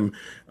calls them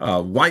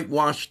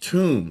whitewashed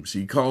tombs.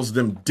 He calls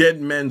them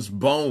dead men's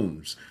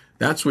bones.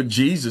 That's what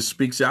Jesus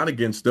speaks out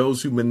against,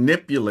 those who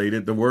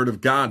manipulated the word of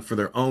God for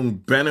their own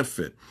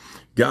benefit.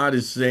 God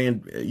is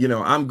saying, you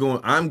know, I'm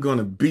going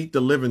to beat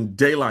the living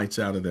daylights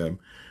out of them.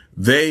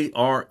 They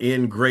are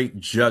in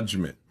great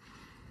judgment.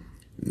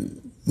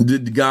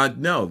 Did God?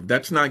 No,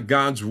 that's not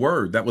God's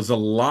word. That was a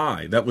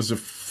lie. That was a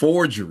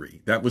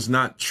forgery. That was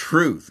not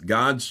truth.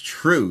 God's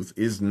truth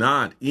is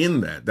not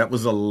in that. That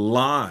was a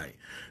lie.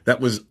 That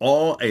was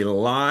all a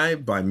lie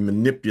by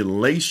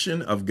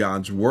manipulation of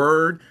God's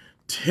word.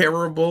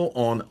 Terrible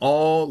on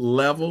all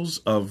levels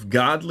of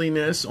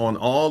godliness, on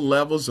all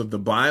levels of the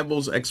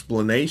Bible's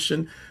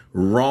explanation.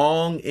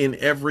 Wrong in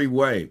every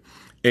way.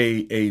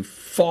 A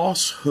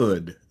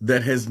falsehood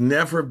that has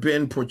never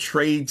been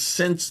portrayed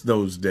since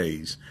those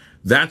days.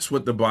 That's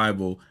what the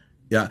Bible,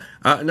 no,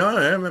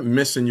 I'm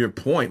missing your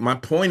point. My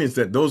point is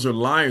that those are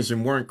liars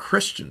and weren't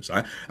Christians.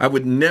 I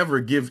would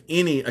never give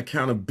any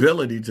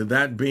accountability to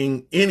that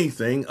being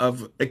anything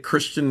of a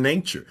Christian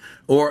nature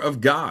or of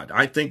God.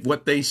 I think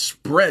what they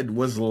spread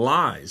was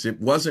lies.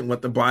 It wasn't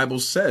what the Bible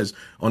says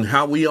on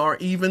how we are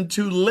even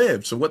to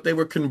live. So what they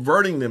were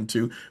converting them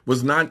to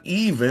was not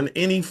even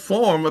any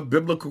form of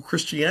biblical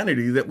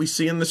Christianity that we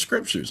see in the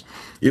scriptures.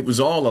 It was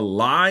all a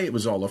lie. It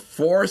was all a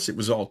farce. It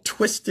was all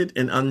twisted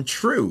and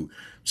untrue.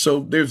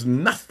 So there's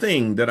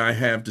nothing that I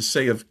have to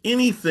say of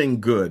anything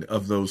good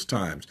of those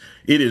times.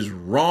 It is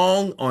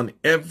wrong on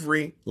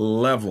every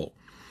level.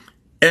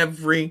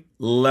 Every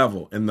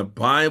level. And the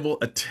Bible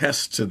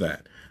attests to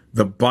that.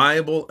 The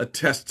Bible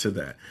attests to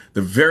that.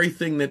 The very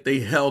thing that they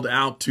held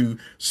out to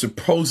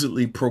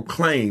supposedly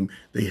proclaim,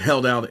 they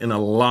held out in a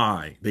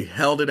lie. They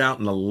held it out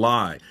in a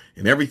lie.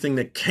 And everything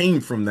that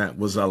came from that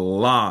was a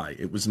lie.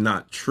 It was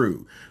not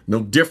true.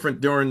 No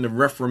different during the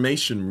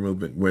Reformation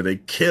movement, where they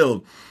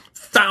killed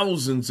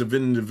thousands of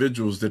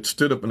individuals that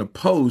stood up and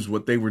opposed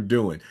what they were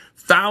doing.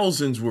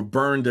 Thousands were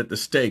burned at the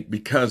stake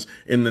because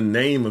in the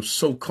name of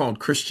so-called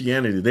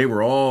Christianity, they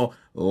were all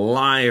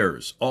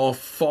liars, all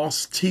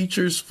false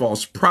teachers,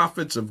 false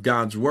prophets of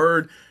God's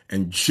word,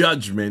 and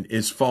judgment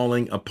is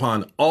falling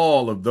upon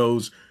all of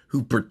those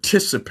who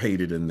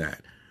participated in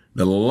that.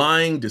 The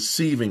lying,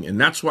 deceiving, and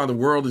that's why the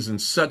world is in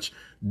such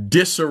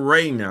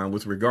disarray now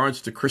with regards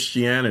to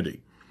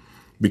Christianity.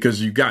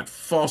 Because you got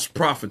false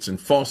prophets and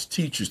false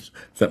teachers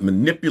that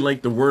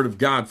manipulate the word of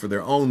God for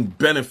their own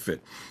benefit.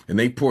 And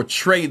they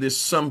portray this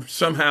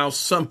somehow,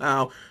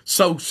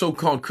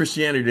 so-called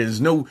Christianity that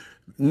is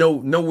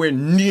nowhere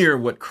near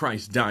what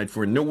Christ died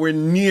for, nowhere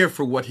near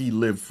for what he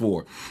lived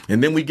for.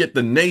 And then we get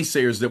the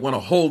naysayers that want to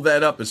hold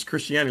that up as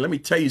Christianity. Let me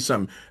tell you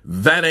something.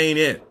 That ain't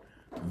it.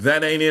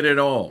 That ain't it at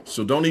all.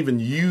 So don't even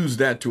use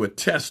that to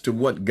attest to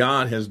what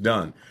God has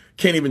done.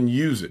 Can't even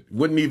use it.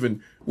 Wouldn't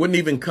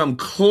even come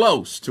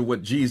close to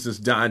what Jesus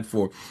died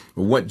for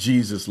or what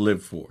Jesus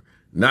lived for.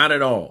 Not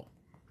at all.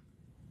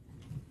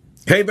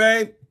 Hey,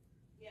 babe.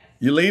 Yes.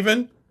 You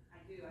leaving?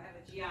 I do. I have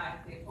a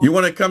GI. You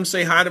want to come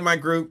say hi to my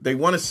group? They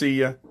want to see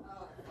you. Oh,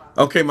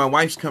 wow. Okay, my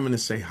wife's coming to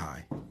say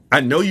hi. I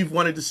know you've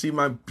wanted to see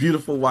my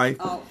beautiful wife.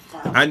 Oh,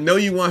 wow. I know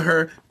you want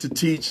her to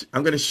teach.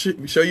 I'm going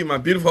to show you my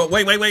beautiful.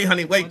 Wait,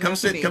 honey. Wait, come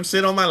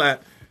sit on my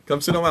lap. Come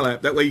sit on my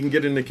lap. That way you can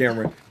get in the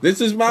camera. This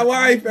is my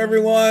wife,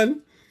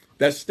 everyone.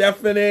 That's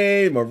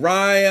Stephanie,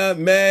 Mariah,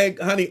 Meg,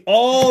 honey.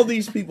 All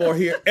these people are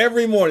here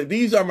every morning.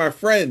 These are my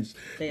friends.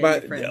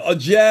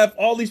 Jeff,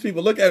 all these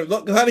people. Look at it.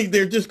 Look, honey,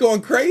 they're just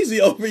going crazy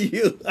over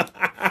you.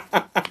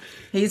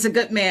 He's a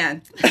good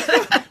man.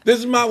 This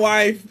is my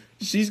wife.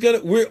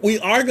 We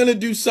are gonna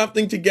do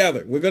something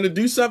together. We're gonna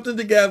do something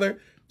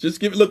together.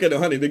 Just look at it,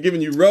 honey. They're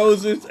giving you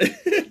roses.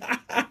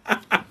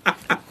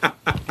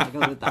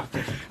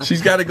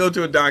 She's got to go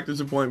to a doctor's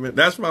appointment.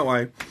 That's my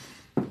wife.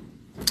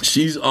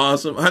 She's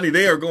awesome. Honey,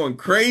 they are going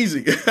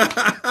crazy.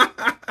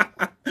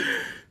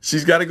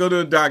 She's got to go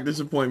to a doctor's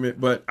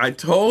appointment. But I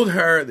told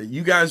her that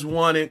you guys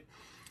wanted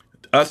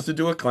us to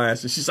do a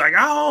class, and she's like,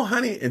 "Oh,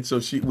 honey!" And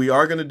so we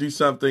are going to do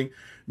something.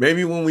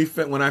 Maybe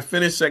when I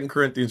finish 2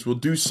 Corinthians, we'll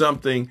do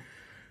something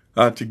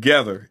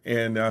together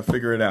and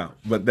figure it out.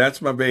 But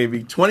that's my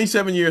baby.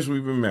 27 years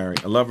we've been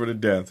married. I love her to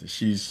death.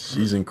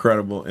 She's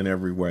incredible in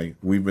every way.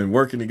 We've been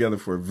working together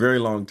for a very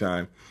long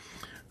time.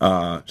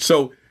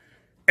 So,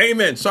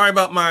 amen. Sorry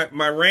about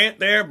my rant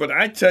there, but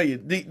I tell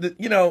you,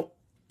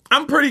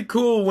 I'm pretty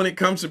cool when it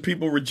comes to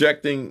people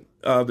rejecting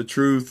the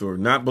truth or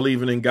not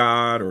believing in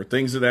God or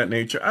things of that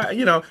nature.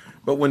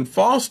 But when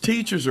false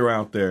teachers are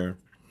out there,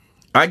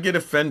 I get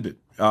offended.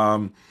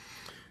 When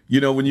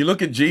you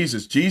look at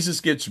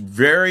Jesus gets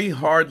very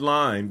hard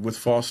line with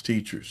false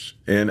teachers.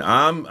 And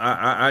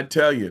I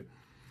tell you,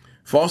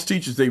 false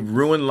teachers, they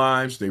ruin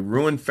lives, they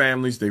ruin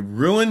families, they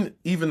ruin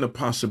even the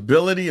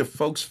possibility of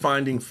folks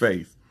finding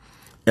faith.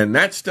 And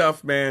that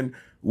stuff, man,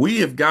 we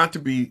have got to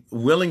be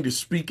willing to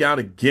speak out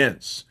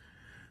against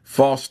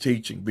false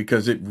teaching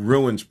because it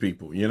ruins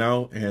people,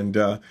 and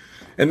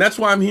that's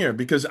why I'm here,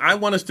 because I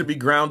want us to be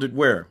grounded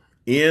where?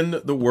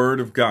 In the Word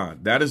of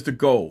God. That is the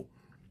goal,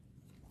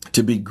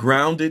 to be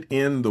grounded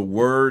in the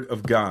Word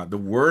of God. The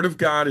Word of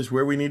God is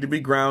where we need to be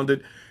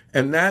grounded,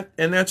 and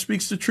that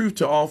speaks the truth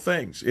to all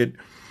things. It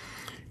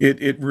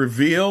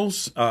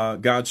reveals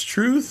God's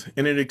truth,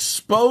 and it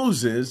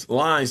exposes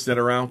lies that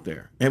are out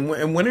there. And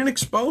when it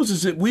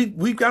exposes it,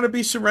 we've got to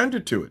be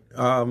surrendered to it.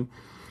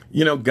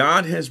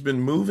 God has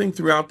been moving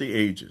throughout the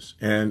ages,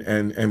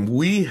 and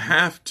we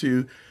have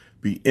to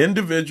be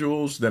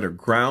individuals that are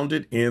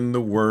grounded in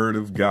the Word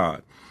of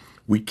God.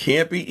 We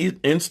can't be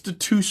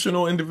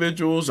institutional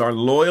individuals. Our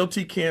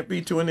loyalty can't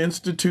be to an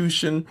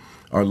institution.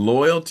 Our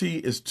loyalty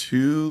is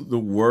to the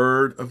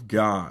Word of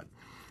God.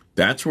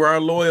 That's where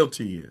our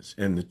loyalty is,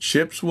 and the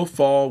chips will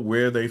fall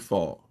where they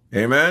fall.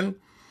 Amen?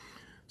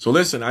 So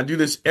listen, I do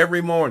this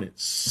every morning,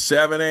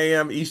 7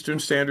 a.m. Eastern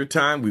Standard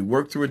Time. We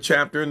work through a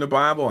chapter in the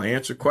Bible. I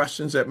answer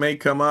questions that may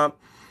come up.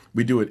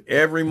 We do it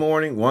every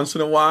morning. Once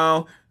in a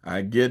while,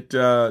 I get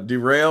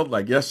derailed.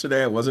 Like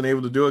yesterday, I wasn't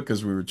able to do it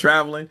because we were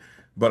traveling.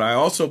 But I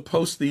also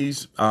post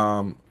these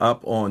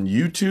up on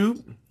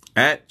YouTube.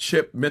 At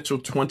Chip Mitchell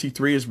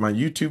 23 is my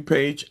YouTube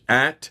page.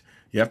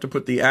 You have to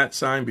put the @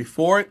 sign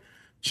before it.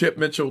 Chip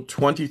Mitchell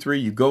 23.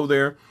 You go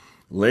there.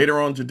 Later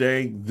on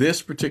today,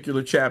 this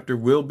particular chapter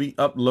will be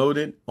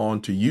uploaded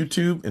onto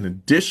YouTube. In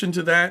addition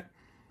to that,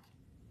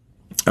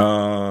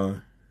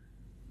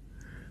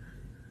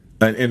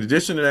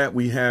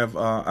 we have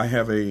I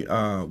have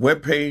a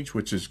web page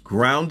which is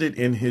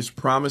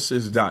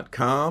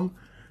groundedinhispromises.com.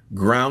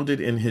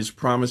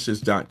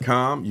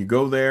 Groundedinhispromises.com. You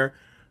go there.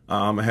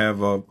 I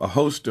have a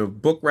host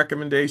of book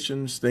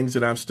recommendations, things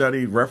that I've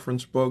studied,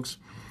 reference books.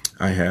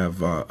 I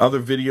have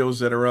other videos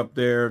that are up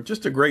there.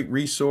 Just a great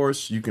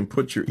resource. You can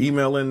put your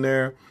email in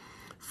there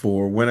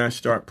for when I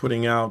start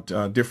putting out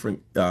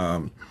different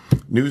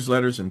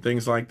newsletters and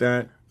things like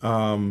that.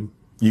 You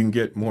can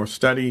get more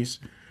studies.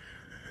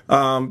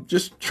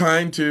 Just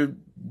trying to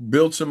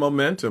build some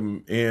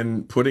momentum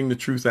in putting the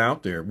truth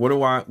out there.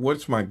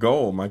 What's my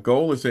goal? My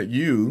goal is that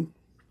you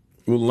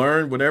will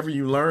learn whatever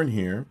you learn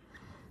here,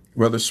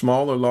 whether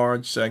small or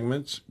large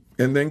segments,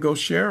 and then go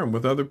share them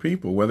with other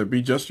people, whether it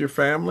be just your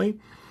family,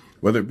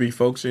 whether it be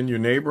folks in your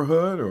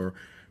neighborhood, or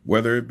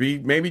whether it be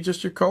maybe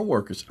just your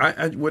coworkers.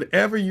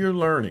 Whatever you're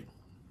learning,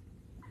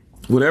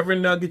 whatever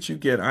nuggets you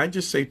get, I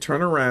just say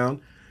turn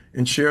around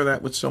and share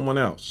that with someone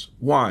else.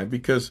 Why?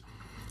 Because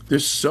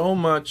there's so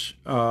much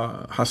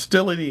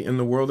hostility in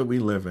the world that we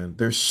live in.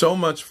 There's so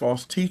much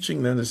false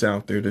teaching that is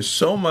out there. There's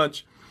so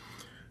much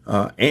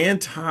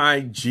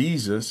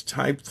anti-Jesus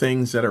type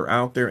things that are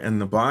out there in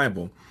the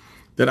Bible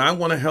that I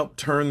want to help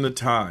turn the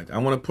tide. I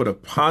want to put a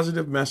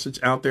positive message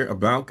out there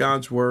about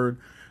God's Word.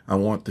 I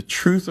want the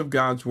truth of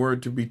God's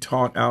Word to be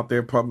taught out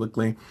there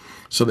publicly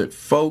so that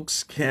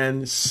folks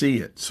can see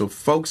it. So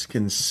folks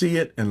can see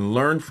it and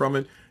learn from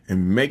it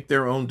and make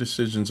their own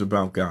decisions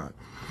about God.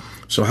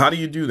 So how do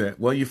you do that?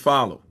 Well, you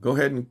follow. Go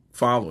ahead and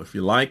follow. If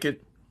you like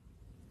it,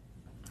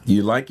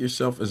 you like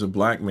yourself as a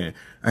black man.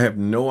 I have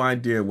no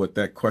idea what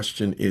that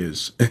question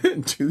is.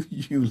 Do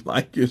you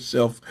like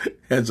yourself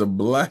as a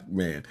black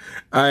man?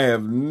 I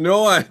have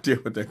no idea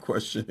what that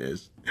question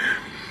is.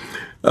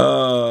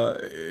 I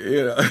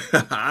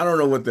don't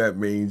know what that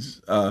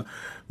means.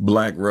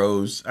 Black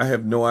Rose. I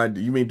have no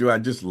idea. You mean, do I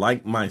just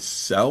like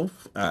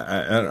myself?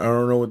 I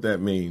don't know what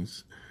that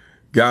means.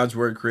 God's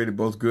Word created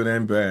both good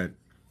and bad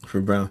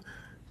for balance.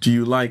 Do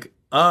you like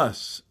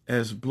us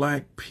as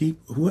black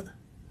people? What?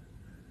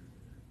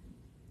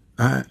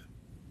 I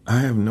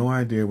have no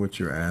idea what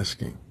you're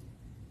asking.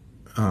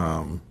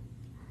 I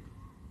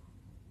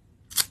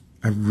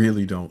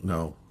really don't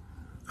know.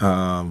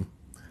 I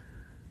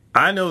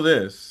know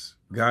this.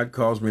 God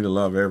calls me to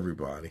love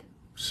everybody.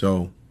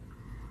 So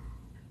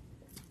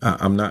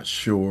I'm not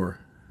sure.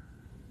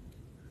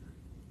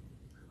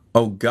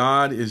 Oh,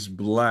 God is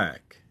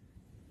black.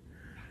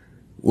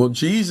 Well,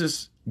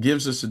 Jesus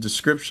gives us a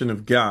description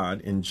of God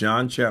in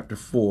John chapter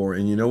 4.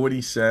 And you know what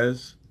he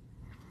says?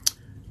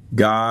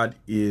 God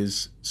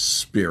is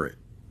spirit.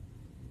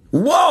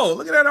 Whoa,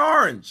 look at that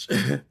orange.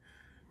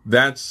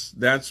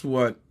 That's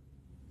what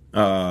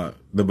the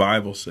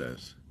Bible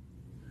says.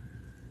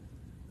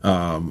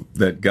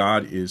 That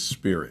God is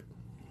spirit.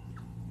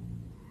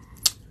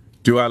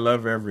 Do I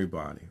love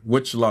everybody?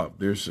 Which love?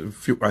 There's a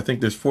few, I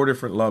think there's 4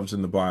 different loves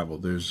in the Bible.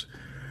 There's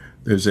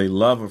a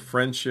love of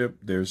friendship.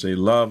 There's a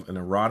love, an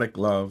erotic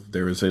love.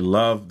 There is a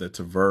love that's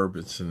a verb.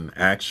 It's an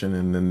action.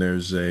 And then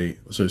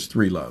so there's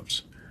 3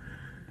 loves.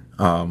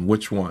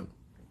 Which one?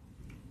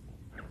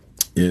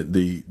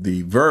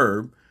 The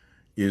verb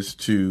is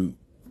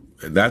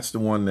that's the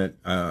one that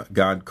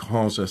God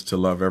calls us to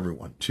love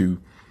everyone,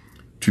 to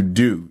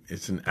do.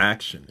 It's an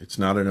action. It's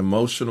not an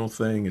emotional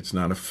thing. It's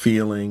not a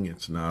feeling.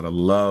 It's not a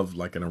love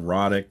like an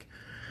erotic.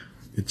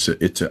 It's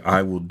a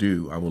I will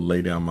do. I will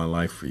lay down my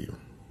life for you.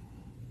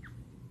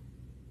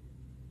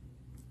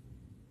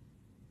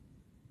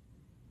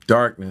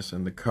 Darkness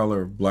and the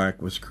color of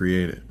black was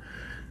created.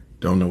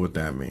 Don't know what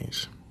that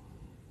means.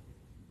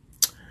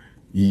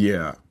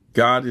 Yeah,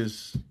 God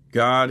is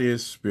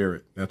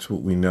spirit. That's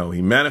what we know.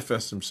 He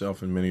manifests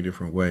himself in many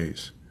different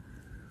ways.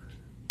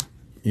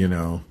 You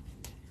know,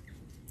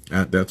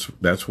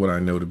 that's what I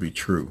know to be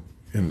true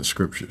in the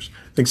scriptures.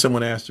 I think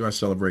someone asked, do I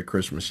celebrate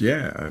Christmas?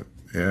 Yeah.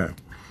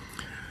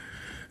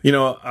 You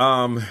know,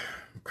 1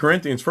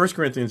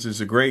 Corinthians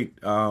is a great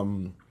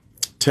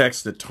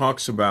text that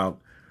talks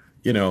about,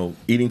 you know,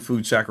 eating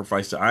food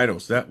sacrificed to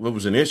idols. That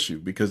was an issue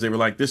because they were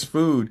like, this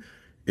food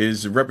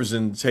is a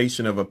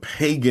representation of a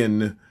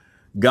pagan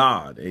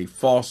god, a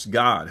false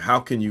god. How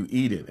can you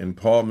eat it? And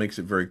Paul makes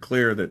it very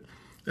clear that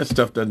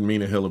stuff doesn't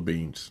mean a hill of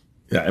beans.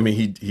 Yeah, I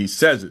mean, he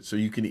says it. So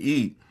you can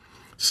eat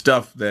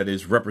stuff that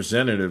is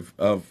representative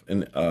of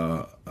an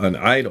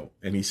idol.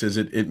 And he says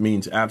it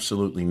means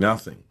absolutely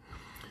nothing.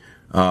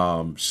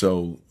 I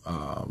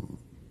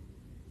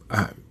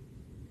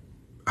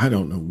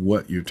don't know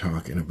what you're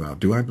talking about.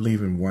 Do I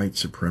believe in white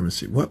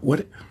supremacy? What,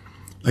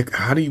 like,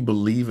 how do you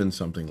believe in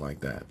something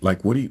like that?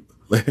 Like, what do you,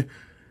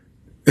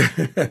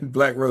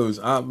 Black Rose,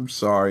 I'm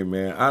sorry,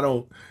 man. I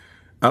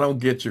don't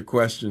get your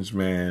questions,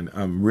 man.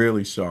 I'm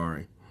really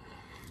sorry.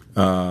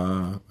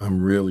 I'm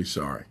really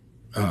sorry.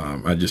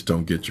 I just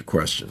don't get your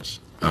questions.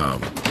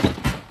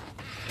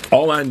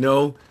 All I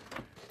know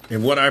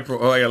and what I, I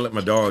gotta let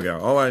my dog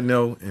out. All I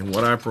know and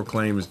what I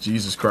proclaim is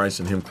Jesus Christ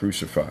and him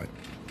crucified.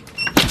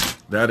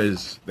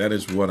 That's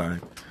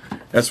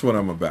what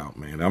I'm about,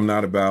 man. I'm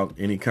not about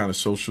any kind of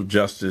social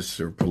justice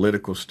or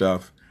political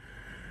stuff.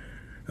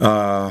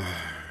 Oh,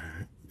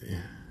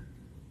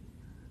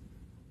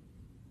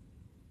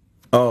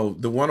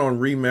 the one on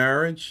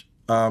remarriage.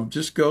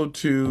 Just go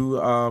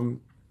to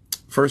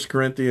 1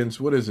 Corinthians,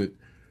 what is it?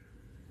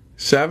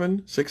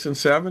 6 and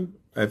 7.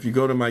 If you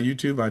go to my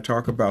YouTube, I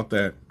talk about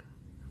that.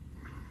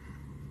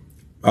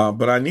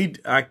 But I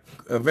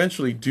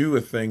eventually do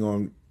a thing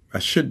on, I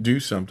should do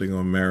something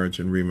on marriage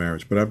and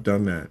remarriage, but I've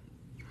done that.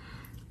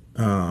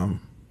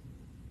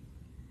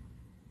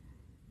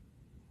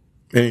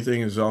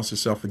 Anything exalts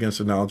itself against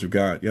the knowledge of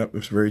God. Yep,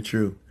 it's very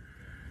true.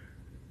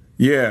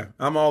 Yeah,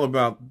 I'm all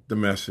about the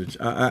message.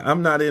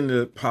 I'm not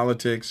into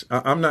politics.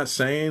 I'm not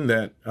saying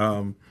that,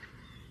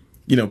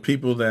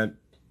 people that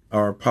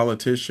are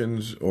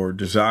politicians or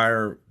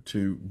desire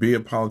to be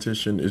a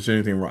politician is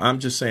anything wrong. I'm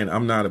just saying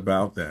I'm not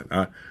about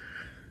that.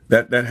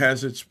 That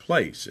has its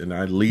place, and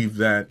I leave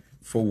that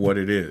for what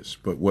it is.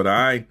 But what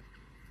I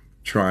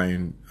try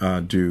and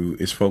do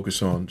is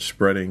focus on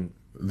spreading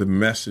the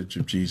message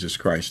of Jesus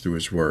Christ through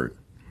his word.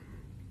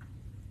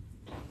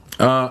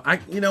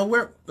 Let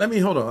me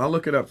hold on. I'll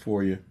look it up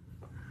for you.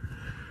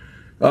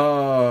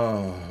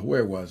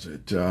 Where was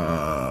it?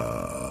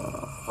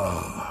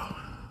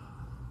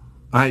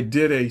 I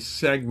did a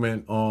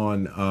segment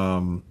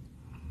on,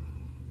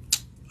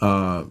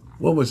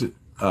 what was it?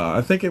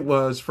 I think it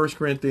was 1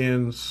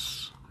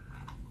 Corinthians,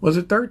 was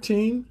it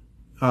 13?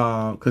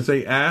 Because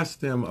they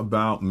asked him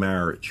about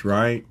marriage,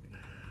 right?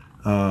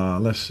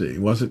 Let's see.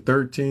 Was it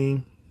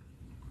 13?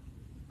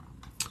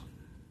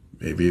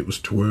 Maybe it was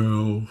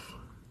 12.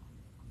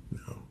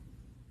 No.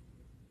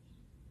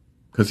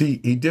 Because he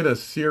did a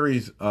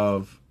series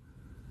of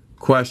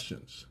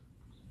questions,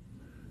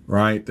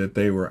 right, that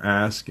they were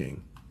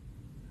asking.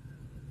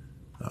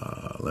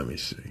 Let me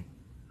see.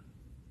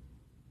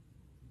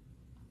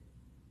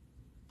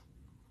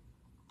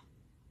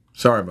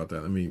 Sorry about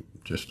that. Let me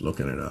just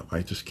looking it up.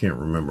 I just can't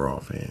remember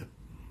offhand.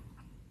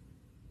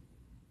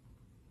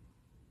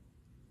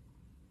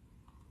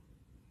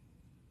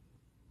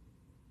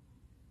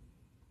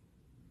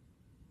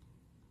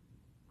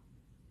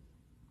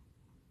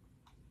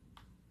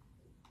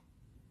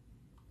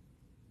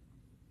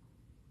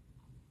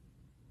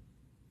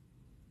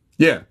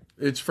 Yeah,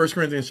 it's 1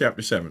 Corinthians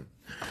chapter 7.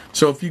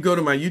 So if you go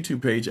to my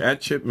YouTube page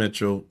at Chip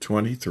Mitchell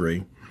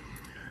 23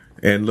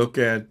 and look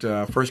at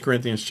 1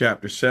 Corinthians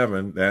chapter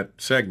 7, that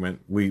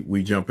segment,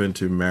 we jump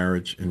into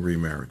marriage and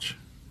remarriage.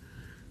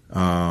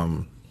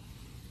 That's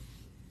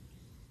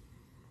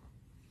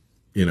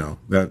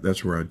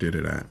where I did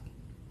it at.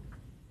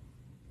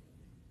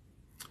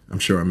 I'm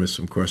sure I missed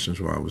some questions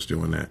while I was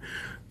doing that.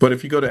 But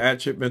if you go to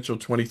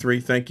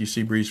 @ChipMitchell23, thank you,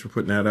 Seabreeze, for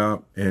putting that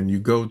up. And you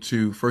go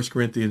to 1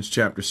 Corinthians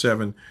chapter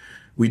 7,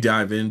 we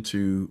dive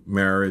into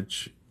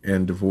marriage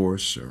and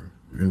divorce and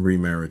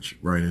remarriage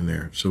right in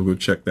there. So go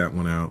check that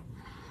one out.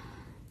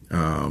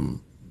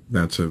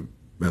 That's a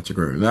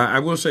great one. Now, I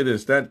will say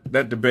this,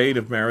 that debate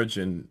of marriage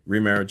and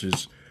remarriage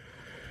is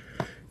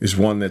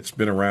one that's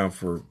been around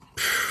for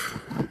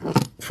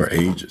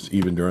ages,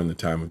 even during the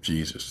time of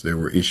Jesus. There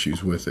were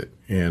issues with it,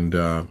 and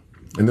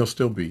there'll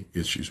still be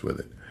issues with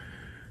it.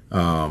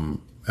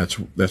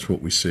 That's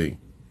what we see.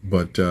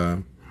 But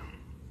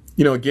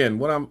again,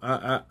 what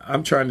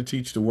I'm trying to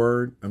teach the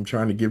Word. I'm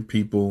trying to give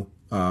people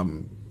a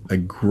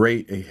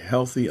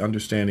healthy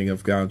understanding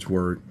of God's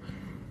Word,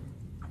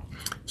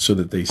 so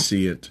that they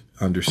see it,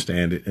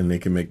 understand it, and they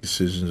can make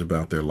decisions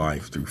about their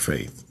life through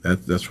faith.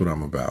 That's what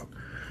I'm about.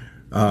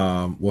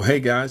 Well, hey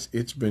guys,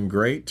 it's been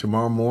great.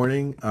 Tomorrow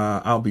morning,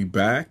 I'll be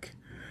back,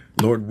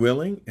 Lord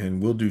willing,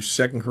 and we'll do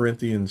 2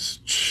 Corinthians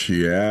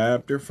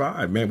chapter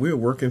 5. Man, we are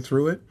working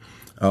through it.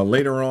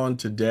 Later on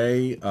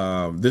today,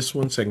 this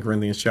one, 2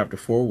 Corinthians chapter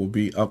 4, will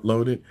be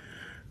uploaded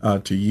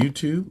to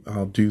YouTube.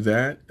 I'll do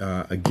that.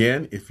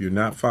 Again, if you're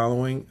not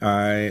following,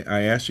 I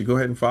ask you go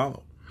ahead and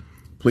follow.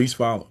 Please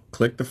follow.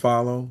 Click the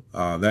follow.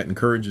 That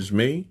encourages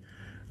me,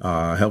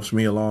 helps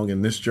me along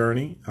in this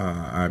journey.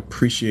 I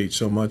appreciate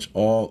so much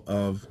all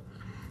of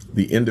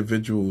the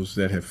individuals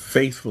that have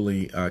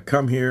faithfully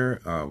come here,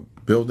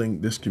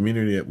 building this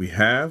community that we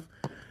have.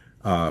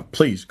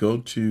 Please go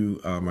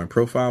to my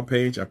profile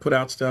page. I put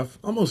out stuff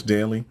almost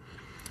daily,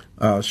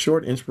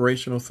 short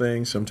inspirational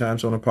things,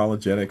 sometimes on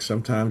apologetics,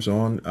 sometimes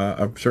on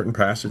a certain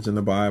passage in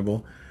the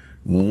Bible.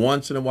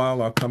 Once in a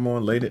while, I'll come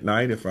on late at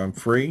night if I'm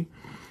free.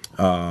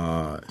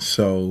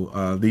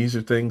 So these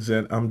are things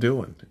that I'm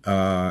doing,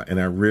 and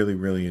I really,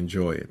 really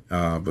enjoy it.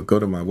 But go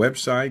to my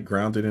website,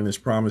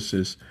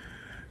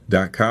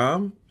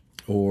 groundedinhispromises.com,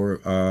 or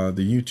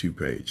the YouTube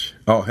page.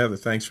 Oh, Heather,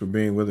 thanks for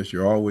being with us.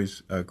 You're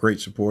always a great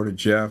supporter.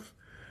 Jeff,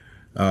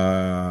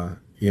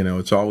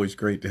 it's always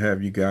great to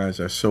have you guys.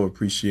 I so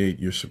appreciate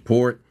your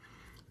support.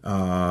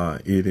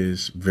 It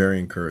is very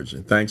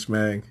encouraging. Thanks,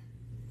 Meg.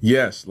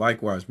 Yes,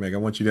 likewise, Meg. I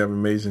want you to have an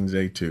amazing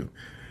day, too.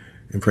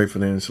 And pray for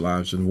the innocent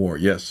lives in war.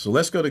 Yes, so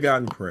let's go to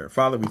God in prayer.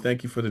 Father, we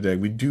thank you for today.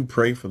 We do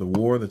pray for the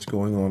war that's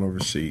going on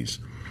overseas.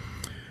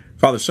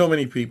 Father, so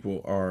many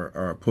people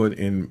are put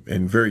in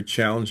very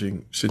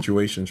challenging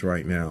situations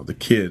right now. The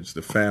kids,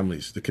 the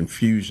families, the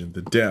confusion,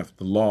 the death,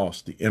 the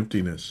loss, the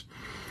emptiness,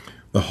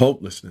 the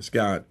hopelessness.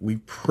 God, we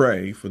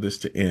pray for this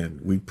to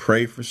end. We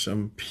pray for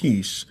some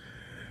peace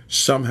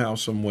somehow,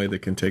 some way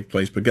that can take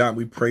place. But God,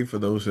 we pray for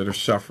those that are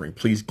suffering.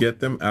 Please get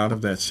them out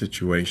of that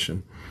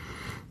situation.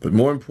 But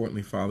more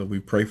importantly, Father, we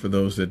pray for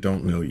those that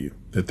don't know you,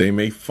 that they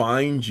may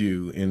find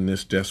you in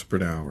this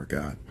desperate hour,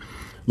 God.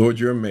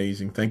 Lord, you're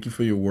amazing. Thank you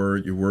for your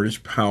word. Your word is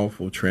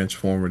powerful,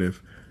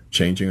 transformative,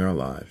 changing our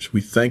lives. We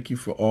thank you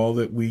for all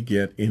that we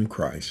get in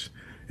Christ.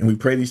 And we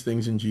pray these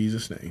things in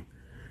Jesus' name.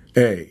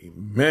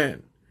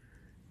 Amen.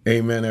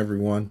 Amen,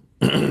 everyone.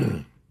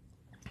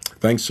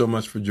 Thanks so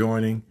much for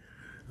joining.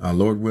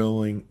 Lord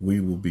willing, we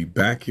will be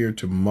back here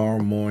tomorrow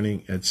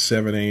morning at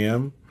 7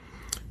 a.m.,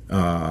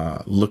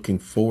 looking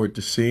forward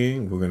to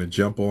seeing. We're going to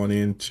jump on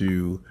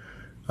into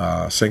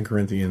 2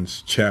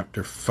 Corinthians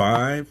chapter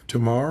 5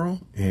 tomorrow,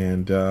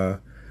 and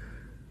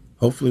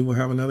hopefully we'll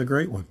have another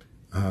great one.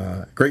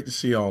 Great to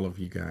see all of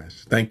you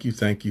guys. Thank you,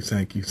 thank you,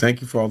 thank you.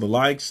 Thank you for all the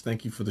likes.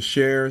 Thank you for the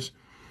shares.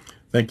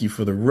 Thank you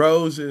for the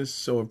roses.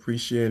 So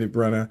appreciate it,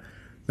 brother.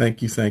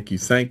 Thank you, thank you,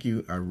 thank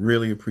you. I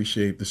really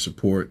appreciate the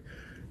support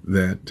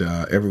that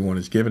everyone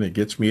is giving. It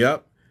gets me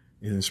up.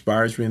 It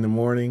inspires me in the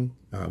morning.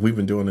 We've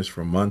been doing this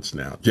for months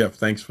now. Jeff,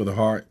 thanks for the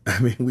heart. I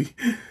mean,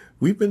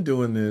 we've been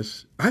doing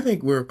this. I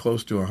think we're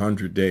close to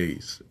 100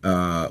 days,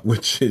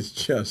 which is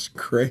just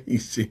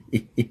crazy.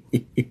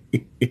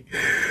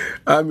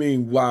 I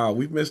mean, wow,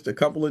 we've missed a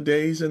couple of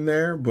days in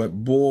there,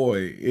 but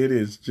boy, it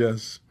is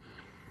just,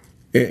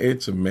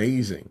 it's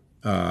amazing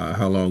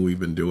how long we've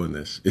been doing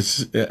this.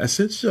 It's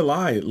since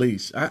July, at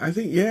least. I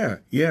think,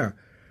 yeah,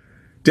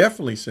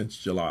 definitely since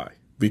July.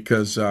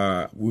 Because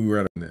we were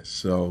at this.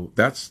 So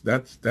that's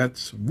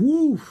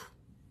woo.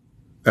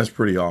 That's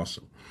pretty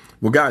awesome.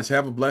 Well, guys,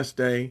 have a blessed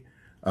day.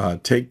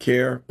 Take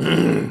care.